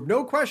this group.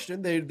 No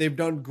question, they've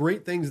done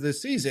great things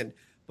this season,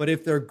 but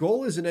if their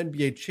goal is an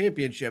NBA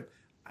championship,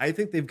 I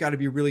think they've got to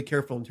be really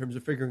careful in terms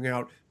of figuring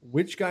out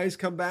which guys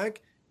come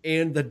back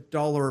and the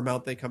dollar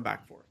amount they come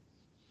back for.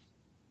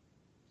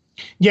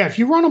 Yeah, if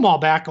you run them all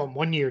back on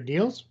 1-year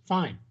deals,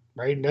 fine,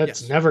 right?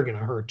 That's never going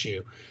to hurt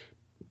you.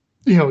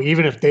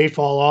 Even if they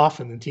fall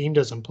off and the team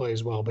doesn't play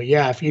as well. But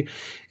yeah,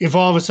 if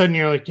all of a sudden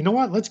you're like, you know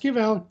what, let's give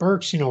Alec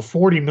Burks,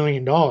 $40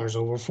 million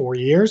over 4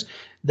 years,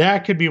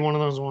 that could be one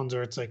of those ones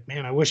where it's like,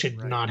 man, I wish I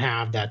did not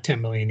have that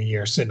 $10 million a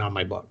year sitting on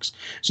my books.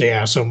 So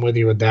yeah, so I'm with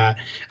you with that.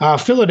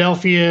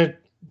 Philadelphia,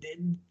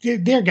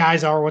 their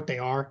guys are what they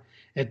are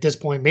at this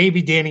point.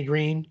 Maybe Danny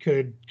Green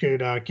could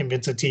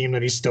convince a team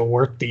that he's still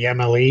worth the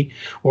MLE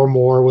or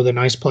more with a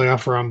nice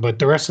playoff run, but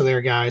the rest of their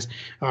guys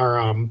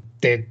are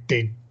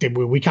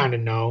we kind of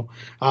know.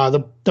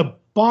 The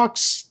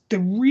Bucks, the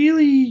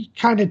really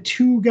kind of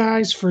two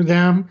guys for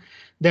them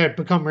that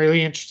become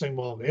really interesting.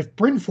 Well, if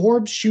Bryn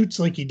Forbes shoots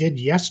like he did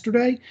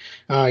yesterday,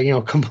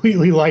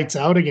 completely lights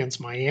out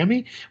against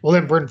Miami, well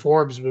then Bryn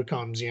Forbes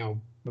becomes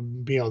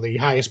the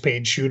highest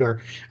paid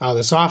shooter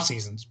this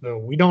offseason. So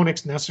we don't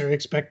necessarily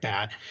expect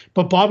that.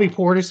 But Bobby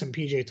Portis and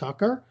PJ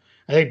Tucker,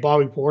 I think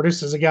Bobby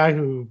Portis is a guy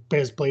who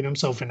has played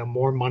himself into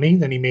more money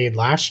than he made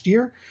last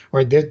year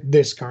or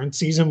this current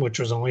season, which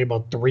was only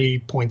about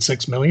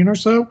 $3.6 million or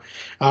so.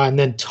 And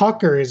then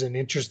Tucker is an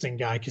interesting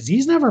guy because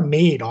he's never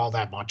made all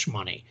that much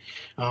money.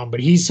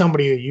 But he's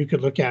somebody that you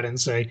could look at and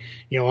say,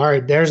 all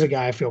right, there's a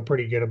guy I feel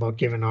pretty good about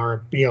giving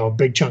our, a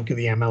big chunk of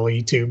the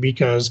MLE to,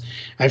 because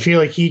I feel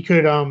like he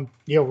could,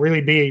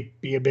 really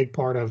be a big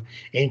part of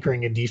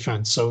anchoring a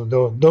defense. So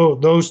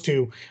those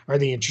two are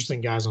the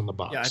interesting guys on the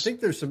Bucks. Yeah, I think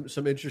there's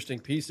some interesting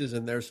pieces,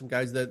 and there's some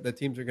guys that the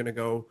teams are going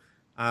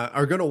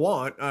to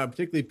want,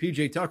 particularly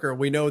PJ Tucker.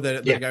 We know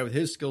that the guy with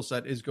his skill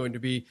set is going to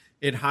be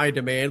in high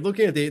demand.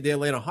 Looking at the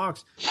Atlanta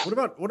Hawks, what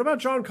about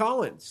John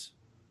Collins?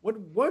 What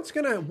is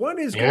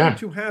going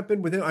to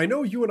happen with him? I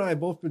know you and I have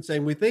both been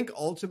saying we think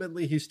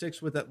ultimately he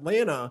sticks with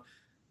Atlanta,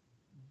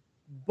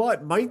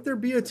 but might there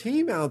be a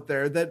team out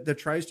there that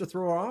tries to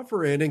throw an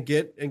offer in and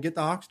get the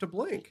Hawks to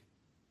blink?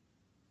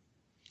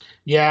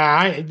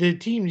 Yeah, the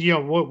team,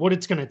 what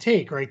it's going to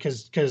take, right?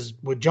 Because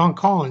with John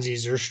Collins,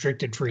 he's a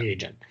restricted free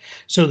agent.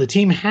 So the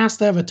team has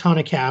to have a ton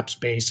of cap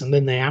space, and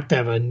then they have to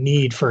have a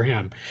need for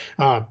him.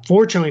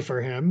 Fortunately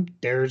for him,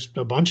 there's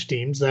a bunch of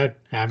teams that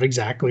have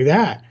exactly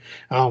that.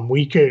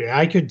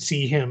 I could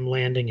see him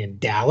landing in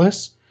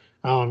Dallas.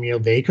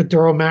 They could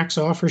throw a max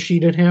offer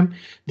sheet at him.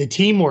 The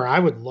team where I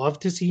would love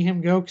to see him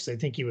go, because I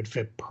think he would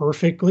fit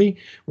perfectly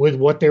with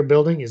what they're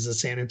building, is the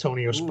San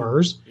Antonio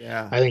Spurs. Ooh,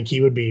 yeah. I think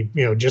he would be,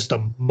 just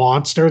a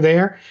monster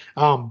there.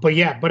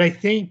 But I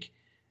think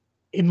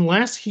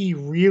unless he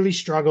really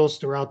struggles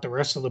throughout the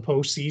rest of the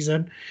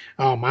postseason,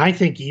 I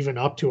think even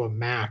up to a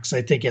max,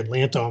 I think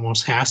Atlanta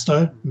almost has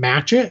to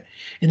match it.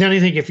 And then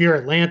I think if you're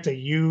Atlanta,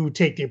 you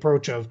take the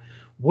approach of,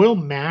 we'll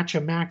match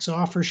a max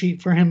offer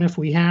sheet for him if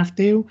we have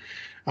to.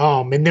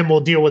 And then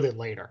we'll deal with it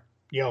later.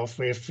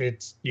 If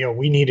it's,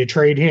 we need to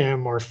trade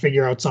him or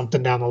figure out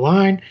something down the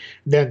line,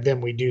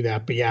 then we do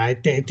that. But yeah, I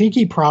think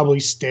he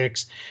probably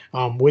sticks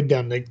with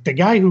them. The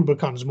guy who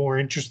becomes more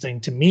interesting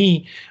to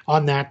me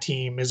on that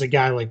team is a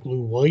guy like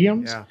Lou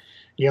Williams. Yeah.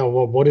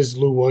 What is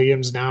Lou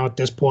Williams now at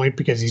this point?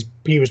 Because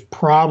he was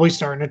probably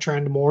starting to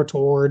trend more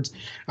towards,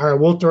 all right,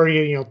 we'll throw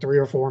you, $3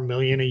 or $4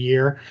 million a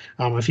year.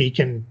 If he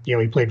can,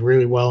 he played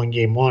really well in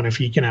game one. If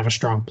he can have a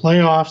strong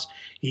playoffs,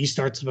 he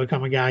starts to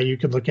become a guy you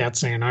could look at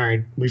saying, all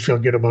right, we feel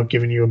good about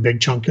giving you a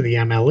big chunk of the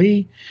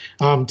MLE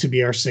to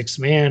be our sixth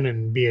man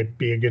and be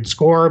a good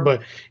scorer.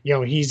 But,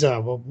 he's,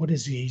 what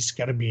is he? He's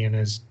got to be in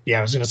his,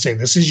 I was going to say,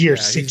 this is year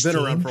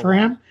 16 for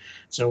him.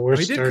 So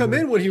he did come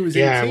in when he was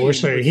 18. Yeah, we're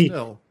starting,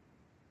 still.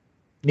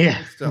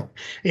 Yeah. Still.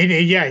 He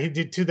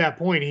did, to that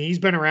point. He's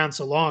been around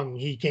so long.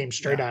 He came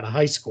straight out of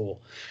high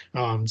school.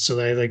 So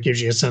that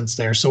gives you a sense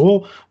there.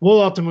 So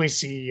we'll ultimately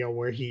see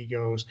where he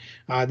goes.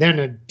 Then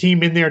a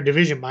team in their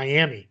division,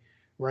 Miami,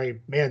 right?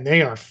 Man,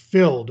 they are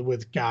filled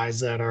with guys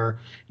that are,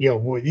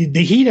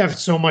 the Heat have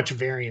so much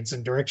variance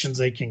in directions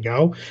they can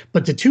go.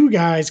 But the two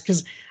guys,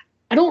 because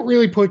I don't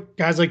really put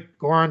guys like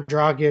Goran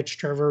Dragic,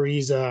 Trevor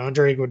Ariza,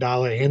 Andre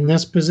Iguodala in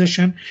this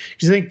position,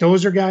 because I think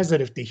those are guys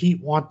that if the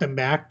Heat want them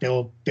back,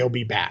 they'll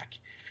be back.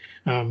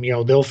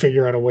 They'll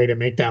figure out a way to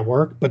make that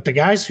work. But the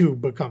guys who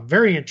become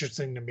very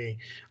interesting to me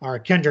are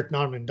Kendrick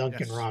Nunn and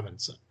Duncan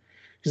Robinson.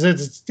 Because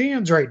as it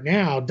stands right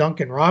now,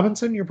 Duncan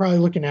Robinson, you're probably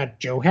looking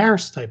at Joe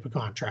Harris type of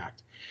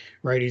contract,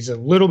 right? He's a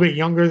little bit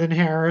younger than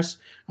Harris,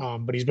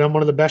 but he's been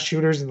one of the best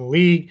shooters in the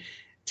league.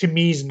 To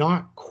me, he's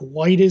not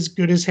quite as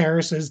good as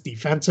Harris is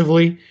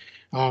defensively.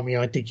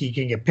 I think he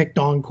can get picked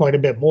on quite a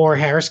bit more.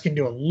 Harris can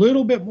do a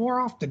little bit more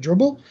off the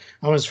dribble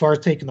as far as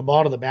taking the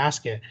ball to the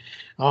basket.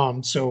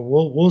 So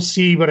we'll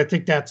see, but I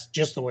think that's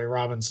just the way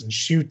Robinson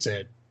shoots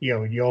it.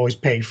 you always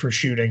pay for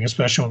shooting,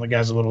 especially when the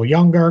guy's a little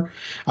younger.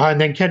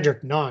 And then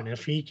Kendrick Nunn,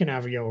 if he can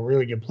have a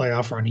really good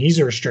playoff run, he's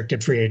a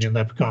restricted free agent.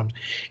 That becomes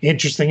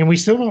interesting. And we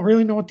still don't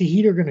really know what the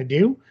Heat are going to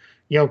do.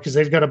 Because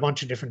they've got a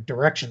bunch of different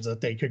directions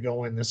that they could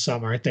go in this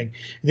summer. I think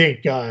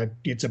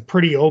it's a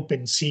pretty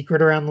open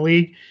secret around the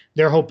league.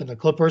 They're hoping the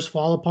Clippers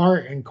fall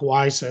apart, and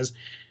Kawhi says,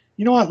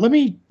 "You know what? Let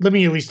me at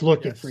least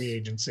look at free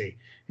agency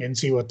and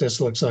see what this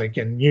looks like."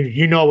 And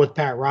with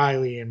Pat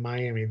Riley in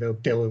Miami, they'll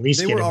at least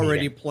they were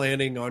already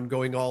planning on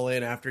going all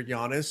in after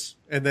Giannis,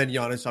 and then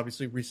Giannis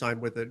obviously re-signed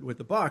with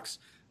the Bucks.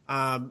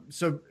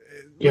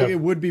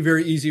 It would be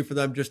very easy for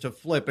them just to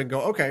flip and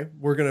go, okay,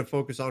 we're going to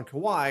focus on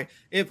Kawhi.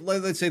 If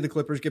let's say the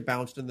Clippers get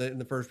bounced in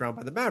the first round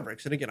by the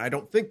Mavericks, and again, I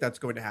don't think that's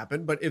going to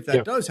happen, but if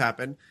that does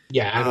happen,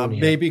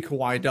 maybe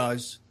Kawhi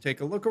does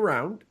take a look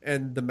around,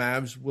 and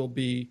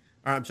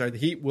the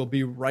Heat will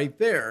be right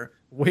there,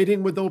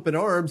 waiting with open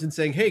arms and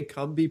saying, hey,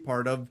 come be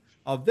part of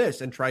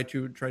this, and try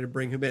to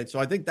bring him in. So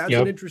I think that's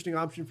an interesting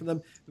option for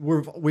them.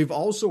 We've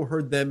also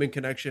heard them in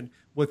connection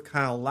with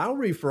Kyle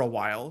Lowry for a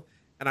while.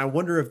 And I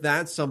wonder if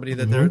that's somebody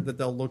that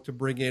they'll look to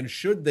bring in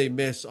should they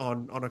miss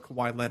on a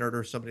Kawhi Leonard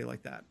or somebody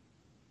like that.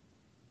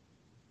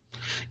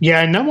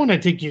 Yeah, and that one, I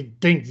think you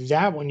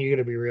got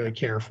to be really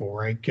careful,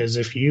 right? Because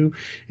if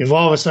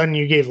all of a sudden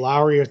you gave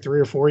Lowry a 3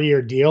 or 4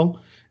 year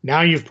deal,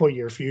 now you've put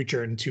your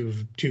future into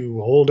two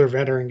older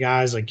veteran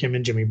guys like him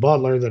and Jimmy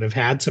Butler that have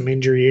had some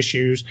injury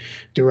issues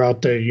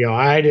throughout the.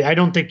 I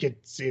don't think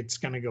it's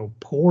going to go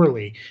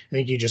poorly. I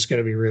think you just got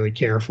to be really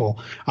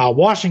careful.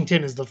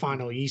 Washington is the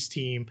final East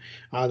team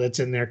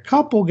that's in there.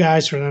 Couple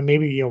guys for them,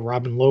 maybe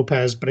Robin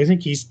Lopez, but I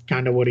think he's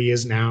kind of what he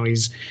is now.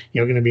 He's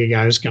going to be a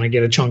guy who's going to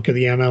get a chunk of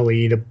the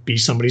MLE to be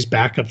somebody's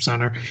backup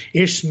center.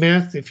 Ish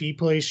Smith, if he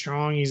plays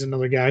strong, he's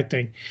another guy I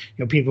think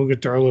people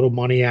could throw a little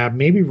money at.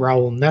 Maybe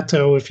Raul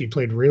Neto, if he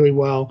played really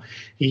well,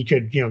 he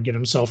could get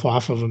himself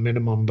off of a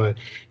minimum. But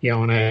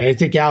and I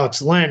think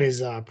Alex Len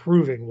is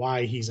proving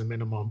why he's a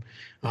minimum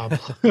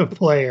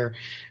player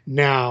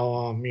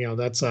now.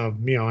 That's I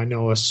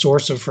know a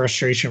source of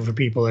frustration for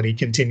people that he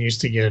continues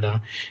to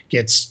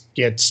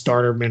get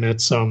starter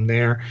minutes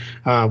there.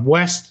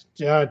 West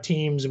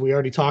teams, we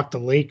already talked the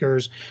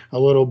Lakers a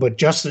little, but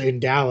just in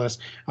Dallas,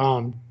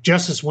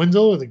 Justice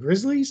Winslow of the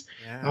Grizzlies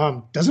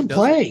doesn't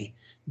play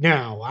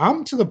now.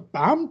 I'm to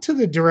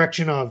the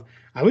direction of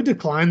I would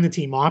decline the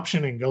team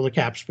option and go the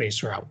cap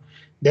space route.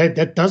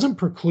 That doesn't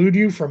preclude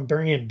you from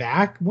bringing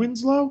back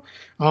Winslow,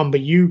 but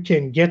you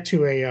can get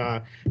to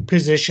a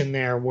position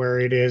there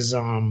where it is, it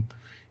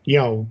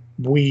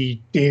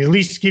at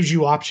least gives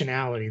you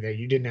optionality that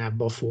you didn't have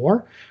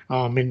before.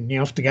 And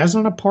if the guy's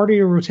not a part of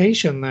your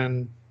rotation,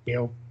 then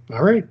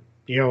all right.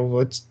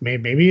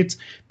 Maybe it's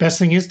best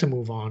thing is to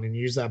move on and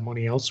use that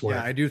money elsewhere.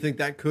 Yeah, I do think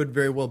that could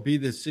very well be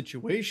the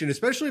situation,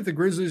 especially if the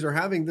Grizzlies are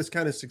having this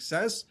kind of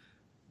success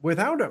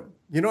without him.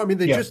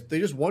 They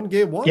just won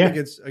game one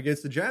against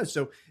the Jazz.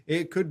 So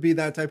it could be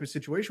that type of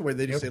situation where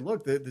they just say,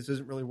 look, this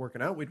isn't really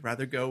working out. We'd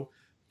rather go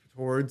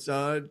towards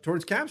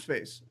cap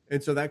space.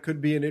 And so that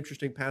could be an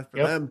interesting path for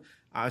them.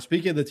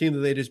 Speaking of the team that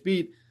they just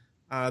beat,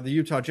 the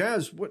Utah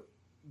Jazz,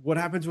 what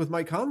happens with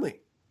Mike Conley?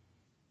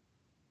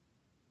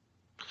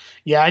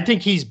 Yeah, I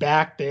think he's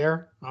back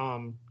there.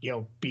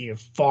 Be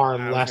far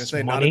less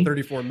money. Not at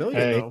 $34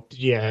 million though.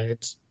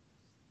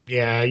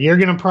 You're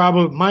gonna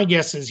probably. My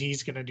guess is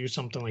he's gonna do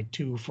something like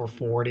 2 for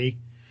 $40,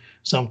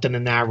 something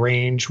in that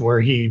range, where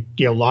he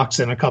locks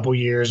in a couple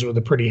years with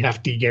a pretty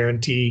hefty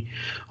guarantee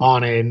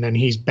on it, and then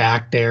he's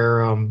back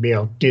there.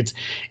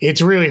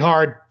 It's really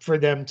hard for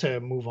them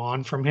to move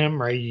on from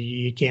him, right?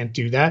 You can't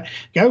do that.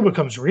 The guy who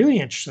becomes really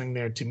interesting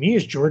there to me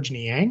is George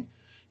Niang.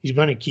 He's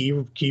been a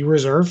key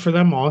reserve for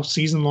them all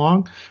season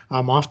long,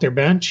 off their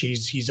bench.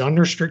 He's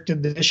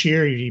unrestricted this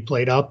year. He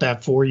played out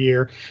that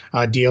 4-year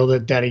deal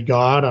that he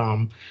got,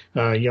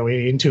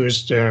 into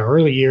his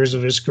early years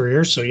of his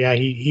career. So yeah,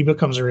 he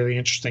becomes a really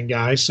interesting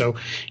guy. So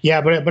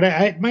yeah,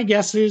 but my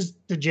guess is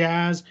the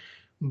Jazz,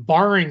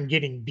 barring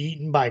getting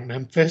beaten by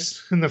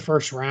Memphis in the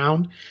first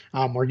round,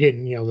 or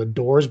getting the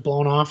doors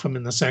blown off them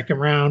in the second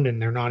round,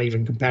 and they're not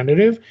even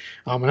competitive.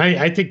 And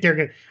I think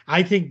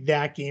I think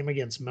that game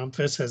against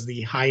Memphis has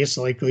the highest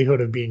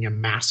likelihood of being a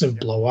massive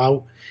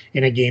blowout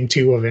in a game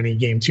 2 of any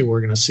game 2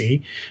 we're going to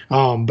see.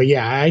 But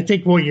yeah, I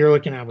think what you're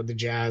looking at with the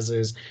Jazz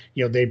is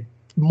they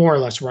more or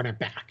less run it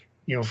back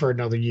for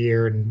another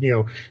year, and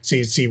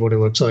see what it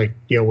looks like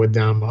with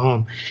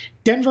them.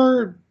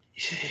 Denver,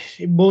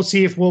 we'll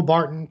see if Will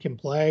Barton can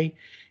play,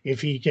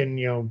 if he can,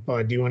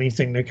 do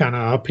anything to kind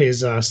of up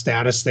his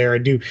status there. I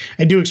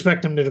do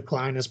expect him to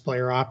decline his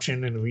player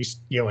option and at least,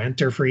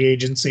 enter free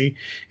agency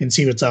and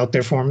see what's out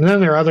there for him. And then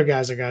there are other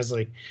guys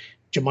like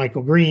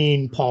JaMychal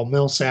Green, Paul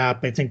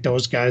Millsap. I think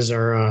those guys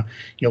are,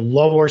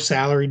 lower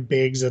salaried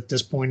bigs at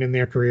this point in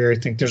their career. I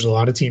think there's a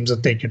lot of teams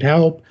that they could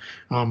help.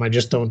 I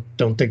just don't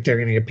think they're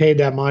going to get paid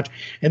that much.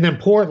 And then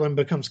Portland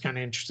becomes kind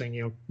of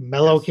interesting.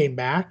 Melo came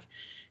back.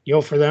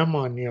 for them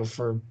on,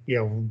 for,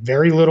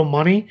 very little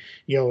money.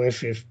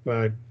 If he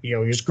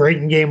was great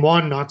in game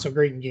one, not so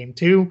great in game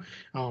two.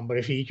 But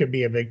if he could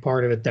be a big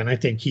part of it, then I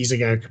think he's a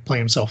guy who could play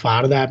himself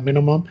out of that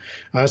minimum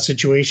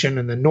situation.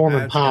 And then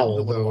Norman That's gonna be the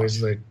Powell, one to though,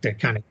 is watch. the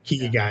kind of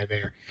key guy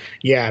there.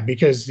 Yeah,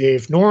 because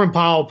if Norman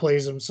Powell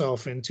plays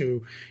himself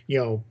into,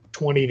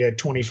 20 to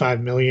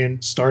 25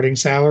 million starting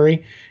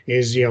salary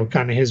is,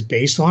 kind of his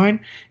baseline.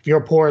 If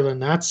you're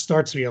Portland, that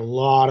starts to be a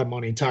lot of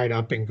money tied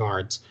up in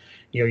guards.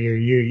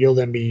 You'll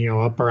then be,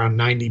 up around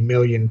 90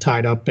 million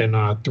tied up in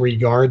three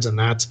guards, and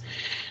that's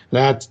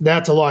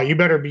a lot. You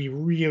better be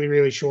really,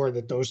 really sure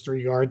that those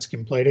three guards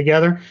can play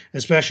together,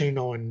 especially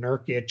knowing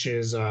Nurkic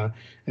is an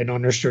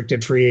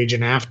unrestricted free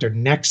agent after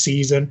next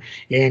season,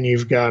 and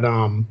you've got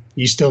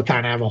you still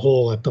kind of have a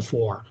hole at the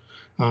four.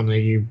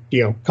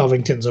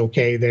 Covington's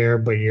okay there,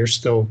 but you're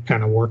still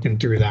kind of working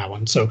through that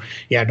one. So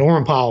yeah,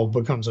 Norman Powell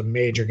becomes a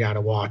major guy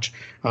to watch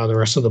the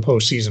rest of the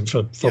postseason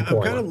for Portland.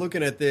 I'm kind of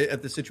looking at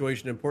the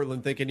situation in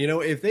Portland, thinking,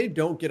 if they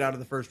don't get out of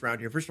the first round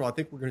here, first of all, I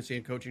think we're going to see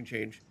a coaching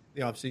change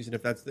in the offseason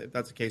if that's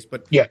the case.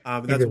 But yeah,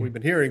 that's what we've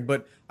been hearing.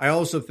 But I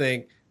also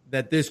think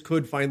that this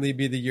could finally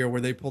be the year where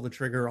they pull the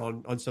trigger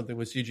on something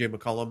with CJ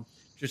McCollum,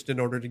 just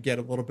in order to get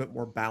a little bit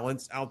more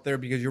balance out there.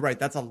 Because you're right,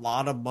 that's a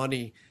lot of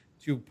money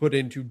to put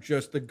into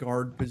just the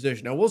guard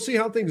position. Now we'll see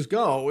how things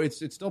go.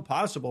 It's still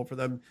possible for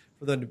them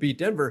to beat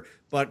Denver,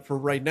 but for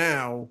right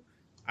now,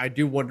 I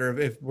do wonder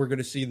if we're going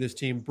to see this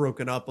team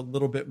broken up a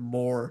little bit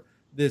more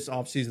this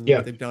offseason than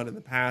what they've done in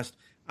the past.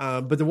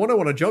 But the one I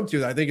want to jump to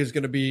that I think is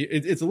going to be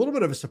it's a little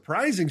bit of a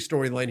surprising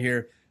storyline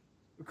here.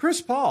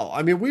 Chris Paul.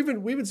 I mean, we've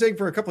been saying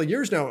for a couple of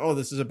years now, oh,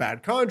 this is a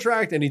bad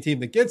contract. Any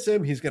team that gets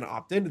him, he's going to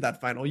opt into that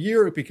final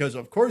year because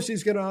of course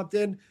he's going to opt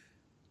in.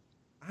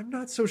 I'm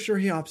not so sure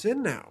he opts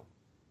in now.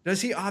 Does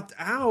he opt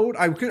out?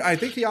 I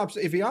think he opts.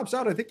 If he opts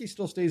out, I think he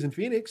still stays in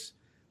Phoenix.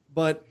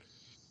 But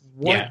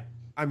what? Yeah.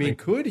 I mean,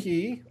 could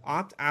he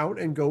opt out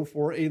and go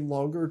for a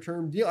longer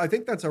term deal? I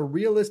think that's a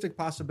realistic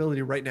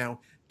possibility right now,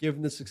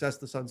 given the success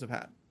the Suns have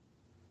had.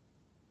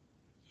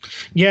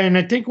 Yeah, and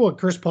I think what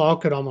Chris Paul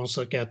could almost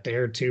look at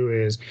there too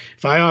is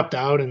if I opt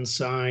out and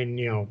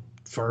sign,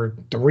 for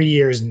 3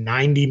 years,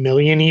 90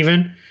 million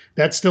even,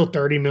 that's still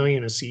 30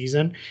 million a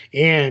season.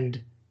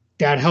 And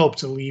that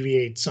helps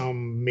alleviate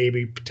some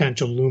maybe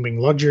potential looming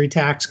luxury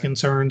tax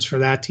concerns for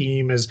that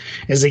team as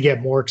they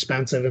get more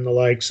expensive and the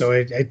like. So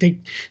I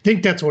think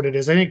that's what it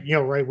is. I think,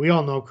 right, we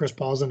all know Chris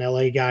Paul's an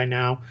LA guy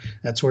now.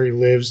 That's where he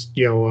lives.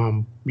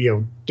 Yeah,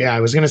 I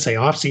was going to say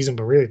off season,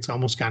 but really it's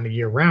almost kind of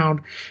year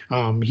round.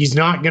 He's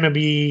not going to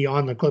be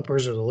on the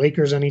Clippers or the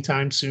Lakers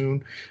anytime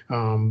soon.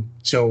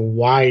 So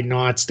why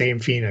not stay in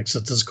Phoenix?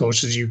 It's as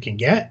close as you can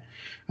get.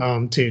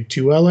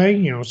 To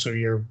LA, so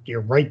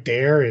you're right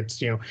there.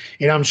 It's, and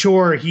I'm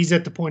sure he's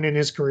at the point in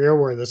his career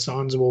where the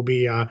Suns will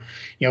be,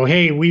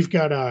 hey, we've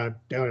got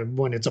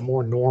when it's a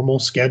more normal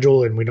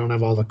schedule and we don't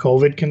have all the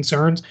COVID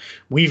concerns,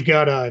 we've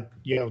got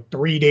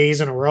 3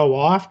 days in a row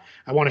off.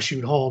 I want to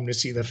shoot home to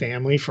see the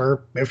family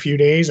for a few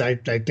days. I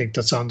think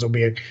the Suns will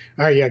be, all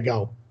right, yeah,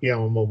 go.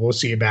 We'll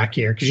see you back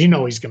here because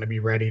he's going to be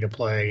ready to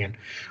play and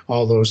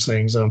all those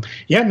things. And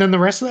then the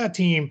rest of that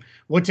team,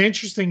 what's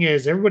interesting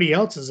is everybody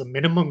else is a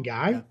minimum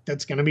guy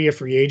that's going to be a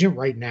free agent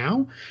right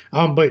now.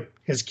 But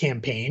his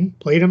campaign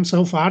played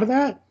himself out of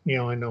that.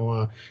 I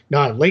know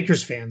not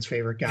Lakers fans'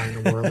 favorite guy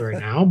in the world right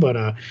now, but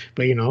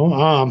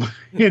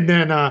and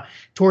then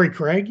Torrey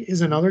Craig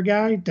is another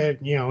guy that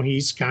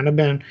he's kind of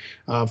been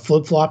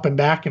flip flopping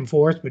back and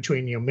forth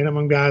between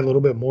minimum guy a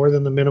little bit more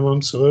than the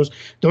minimum. So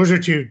those are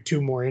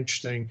two more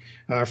interesting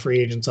free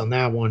agents on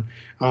that one.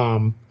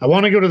 I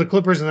want to go to the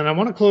Clippers, and then I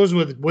want to close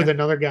with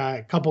another guy,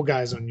 a couple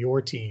guys on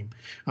your team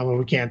when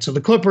we can. So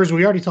the Clippers,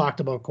 we already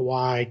talked about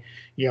Kawhi.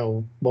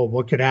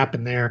 What could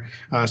happen there?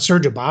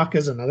 Serge Ibaka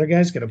is another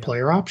guy's got a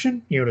player option.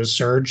 To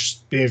Serge,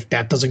 if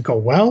that doesn't go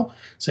well,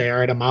 say, all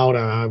right, I'm out.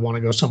 I want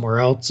to go somewhere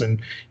else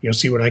and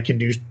see what I can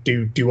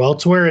do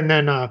elsewhere. And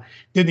then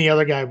the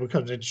other guy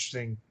becomes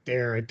interesting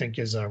there, I think,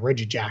 is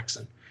Reggie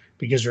Jackson.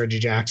 Because Reggie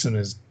Jackson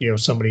is,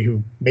 somebody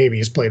who maybe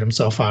has played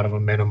himself out of a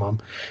minimum.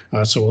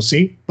 So we'll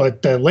see.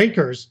 But the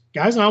Lakers,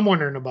 guys I'm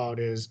wondering about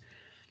is,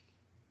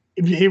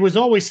 it was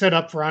always set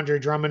up for Andre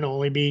Drummond to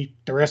only be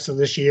the rest of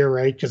this year,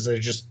 right? Because they're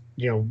just,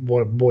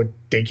 what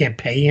they can't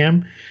pay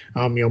him,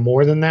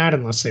 more than that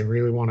unless they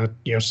really want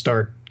to,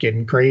 start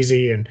getting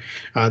crazy and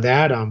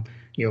that.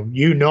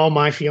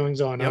 My feelings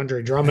on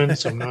Andre Drummond,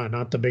 so I'm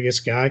not the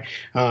biggest guy.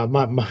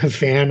 My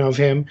fan of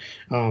him.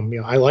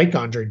 I like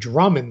Andre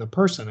Drummond, the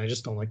person. I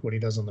just don't like what he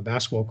does on the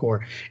basketball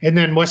court. And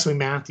then Wesley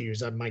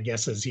Matthews, my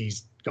guess is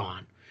he's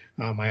gone.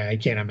 I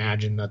can't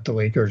imagine that the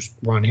Lakers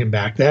run him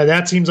back.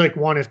 That seems like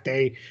one, if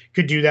they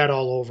could do that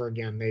all over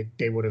again,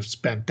 they would have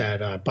spent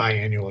that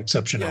biannual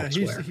exception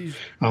elsewhere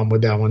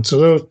with that one. So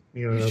those,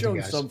 he's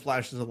shown some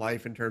flashes of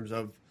life in terms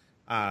of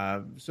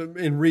so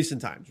in recent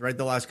times, right?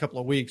 The last couple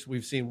of weeks,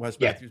 we've seen Wes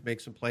Matthews make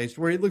some plays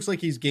where it looks like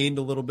he's gained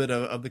a little bit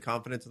of the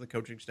confidence of the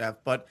coaching staff.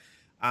 But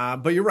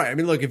But you're right. I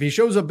mean, look, if he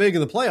shows up big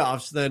in the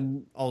playoffs,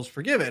 then all's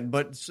forgiven.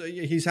 But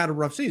he's had a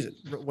rough season.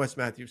 Wes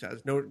Matthews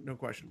has, no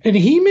question. And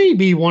he may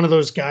be one of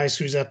those guys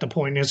who's at the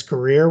point in his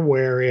career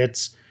where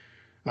it's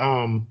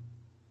in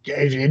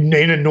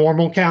a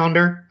normal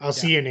calendar. I'll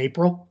see you in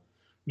April.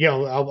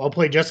 I'll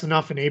play just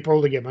enough in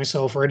April to get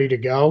myself ready to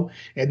go,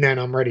 and then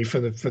I'm ready for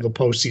the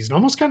postseason.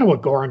 Almost kind of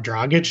what Goran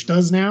Dragic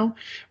does now,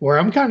 where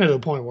I'm kind of to the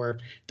point where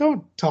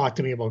don't talk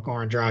to me about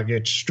Goran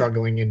Dragic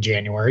struggling in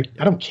January.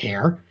 I don't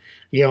care.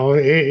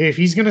 If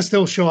he's going to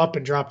still show up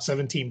and drop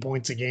 17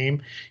 points a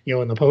game,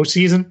 in the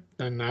postseason,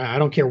 then I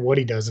don't care what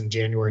he does in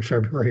January,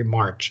 February,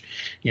 March.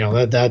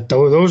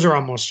 Those are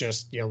almost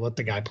just let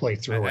the guy play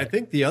through it. I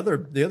think the other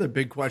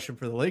big question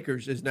for the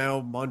Lakers is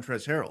now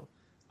Montrezl Harrell.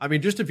 I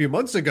mean, just a few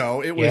months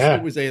ago, it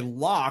was a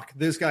lock.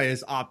 This guy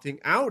is opting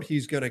out.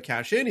 He's going to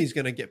cash in. He's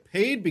going to get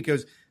paid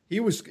because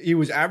he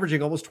was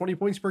averaging almost 20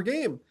 points per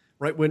game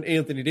right when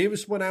Anthony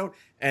Davis went out,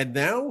 and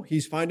now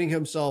he's finding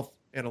himself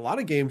in a lot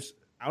of games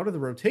out of the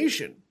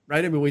rotation,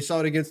 right? I mean, we saw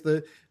it against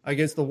the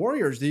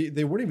Warriors.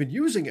 They weren't even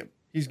using him.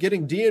 He's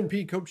getting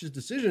DNP coaches'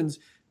 decisions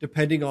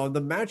depending on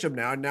the matchup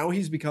now. And now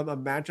he's become a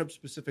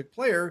matchup-specific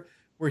player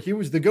where he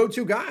was the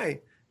go-to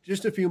guy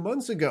just a few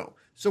months ago.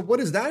 So what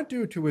does that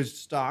do to his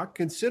stock,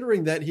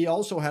 considering that he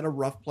also had a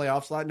rough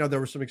playoff slot? Now, there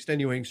were some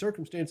extenuating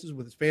circumstances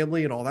with his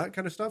family and all that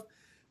kind of stuff.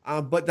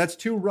 But that's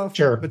two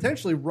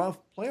potentially rough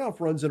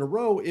playoff runs in a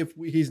row if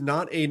he's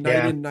not a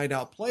night-in,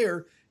 night-out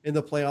player in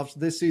the playoffs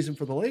this season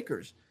for the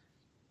Lakers.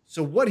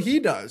 So what he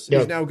does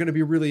is now going to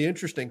be really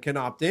interesting. Can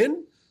opt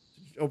in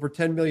over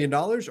 $10 million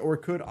or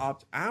could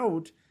opt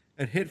out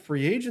and hit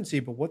free agency.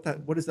 But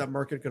what is that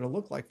market going to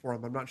look like for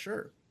him? I'm not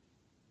sure.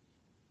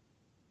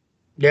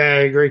 Yeah,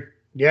 I agree.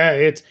 Yeah,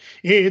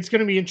 it's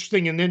going to be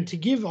interesting. And then to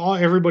give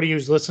everybody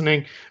who's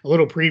listening a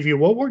little preview,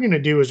 what we're going to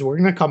do is we're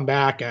going to come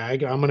back. I'm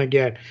going to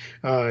get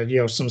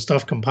some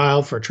stuff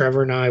compiled for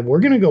Trevor and I. We're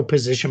going to go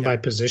position by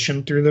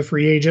position through the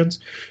free agents.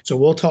 So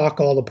we'll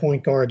talk all the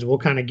point guards. We'll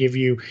kind of give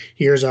you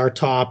here's our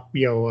top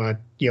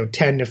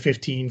 10 to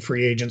 15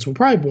 free agents. We'll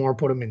probably more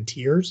put them in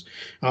tiers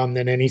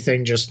than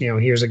anything. Just,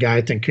 here's a guy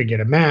I think could get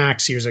a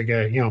max. Here's a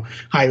guy,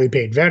 highly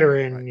paid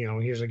veteran.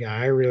 Here's a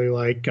guy I really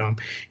like.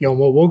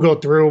 We'll go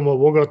through and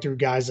we'll go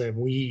through guys that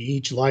we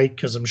each like,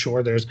 because I'm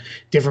sure there's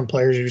different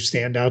players who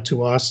stand out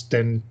to us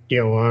than,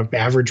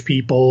 average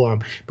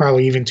people,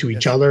 probably even to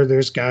each other.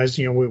 There's guys,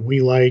 we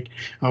like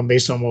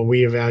based on what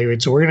we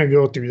evaluate. So we're going to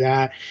go through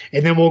that.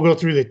 And then we'll go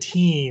through the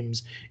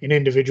teams and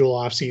individual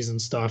offseason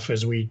stuff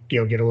as we,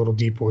 get a little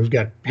deeper. We've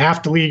got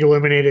half the league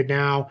eliminated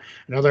now.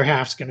 Another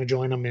half's going to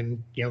join them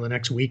in the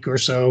next week or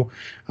so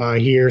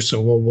here.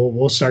 So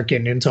we'll start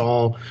getting into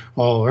all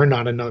or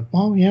not another.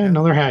 Well,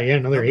 another half. Yeah,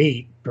 another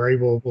 8. Right,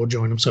 we'll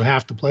join them. So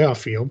half the playoff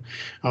field.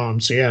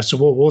 So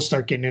we'll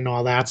start getting into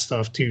all that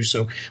stuff too.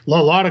 So a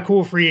lot of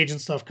cool free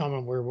agent stuff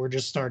coming. We're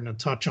just starting to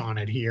touch on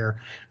it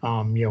here.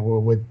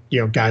 With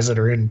guys that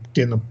are in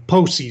the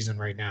postseason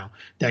right now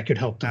that could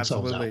help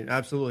themselves out.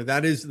 Absolutely.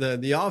 That is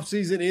the off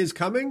season is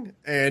coming,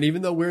 and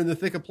even though we're in the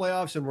thick of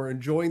playoffs and we're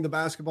enjoying the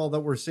basketball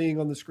that we're seeing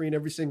on the screen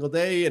every single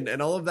day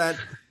and all of that,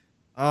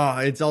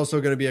 it's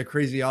also going to be a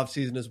crazy off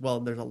season as well.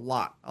 And there's a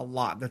lot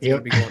that's going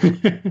to be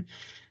going on.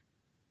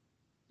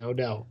 No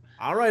doubt.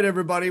 All right,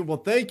 everybody. Well,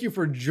 thank you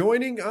for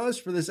joining us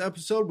for this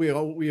episode.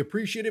 We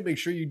appreciate it. Make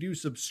sure you do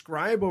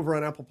subscribe over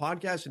on Apple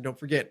Podcasts, and don't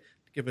forget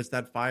to give us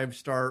that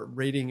 5-star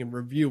rating and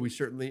review. We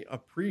certainly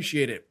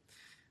appreciate it.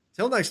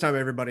 Till next time,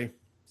 everybody.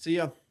 See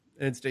ya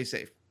and stay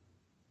safe.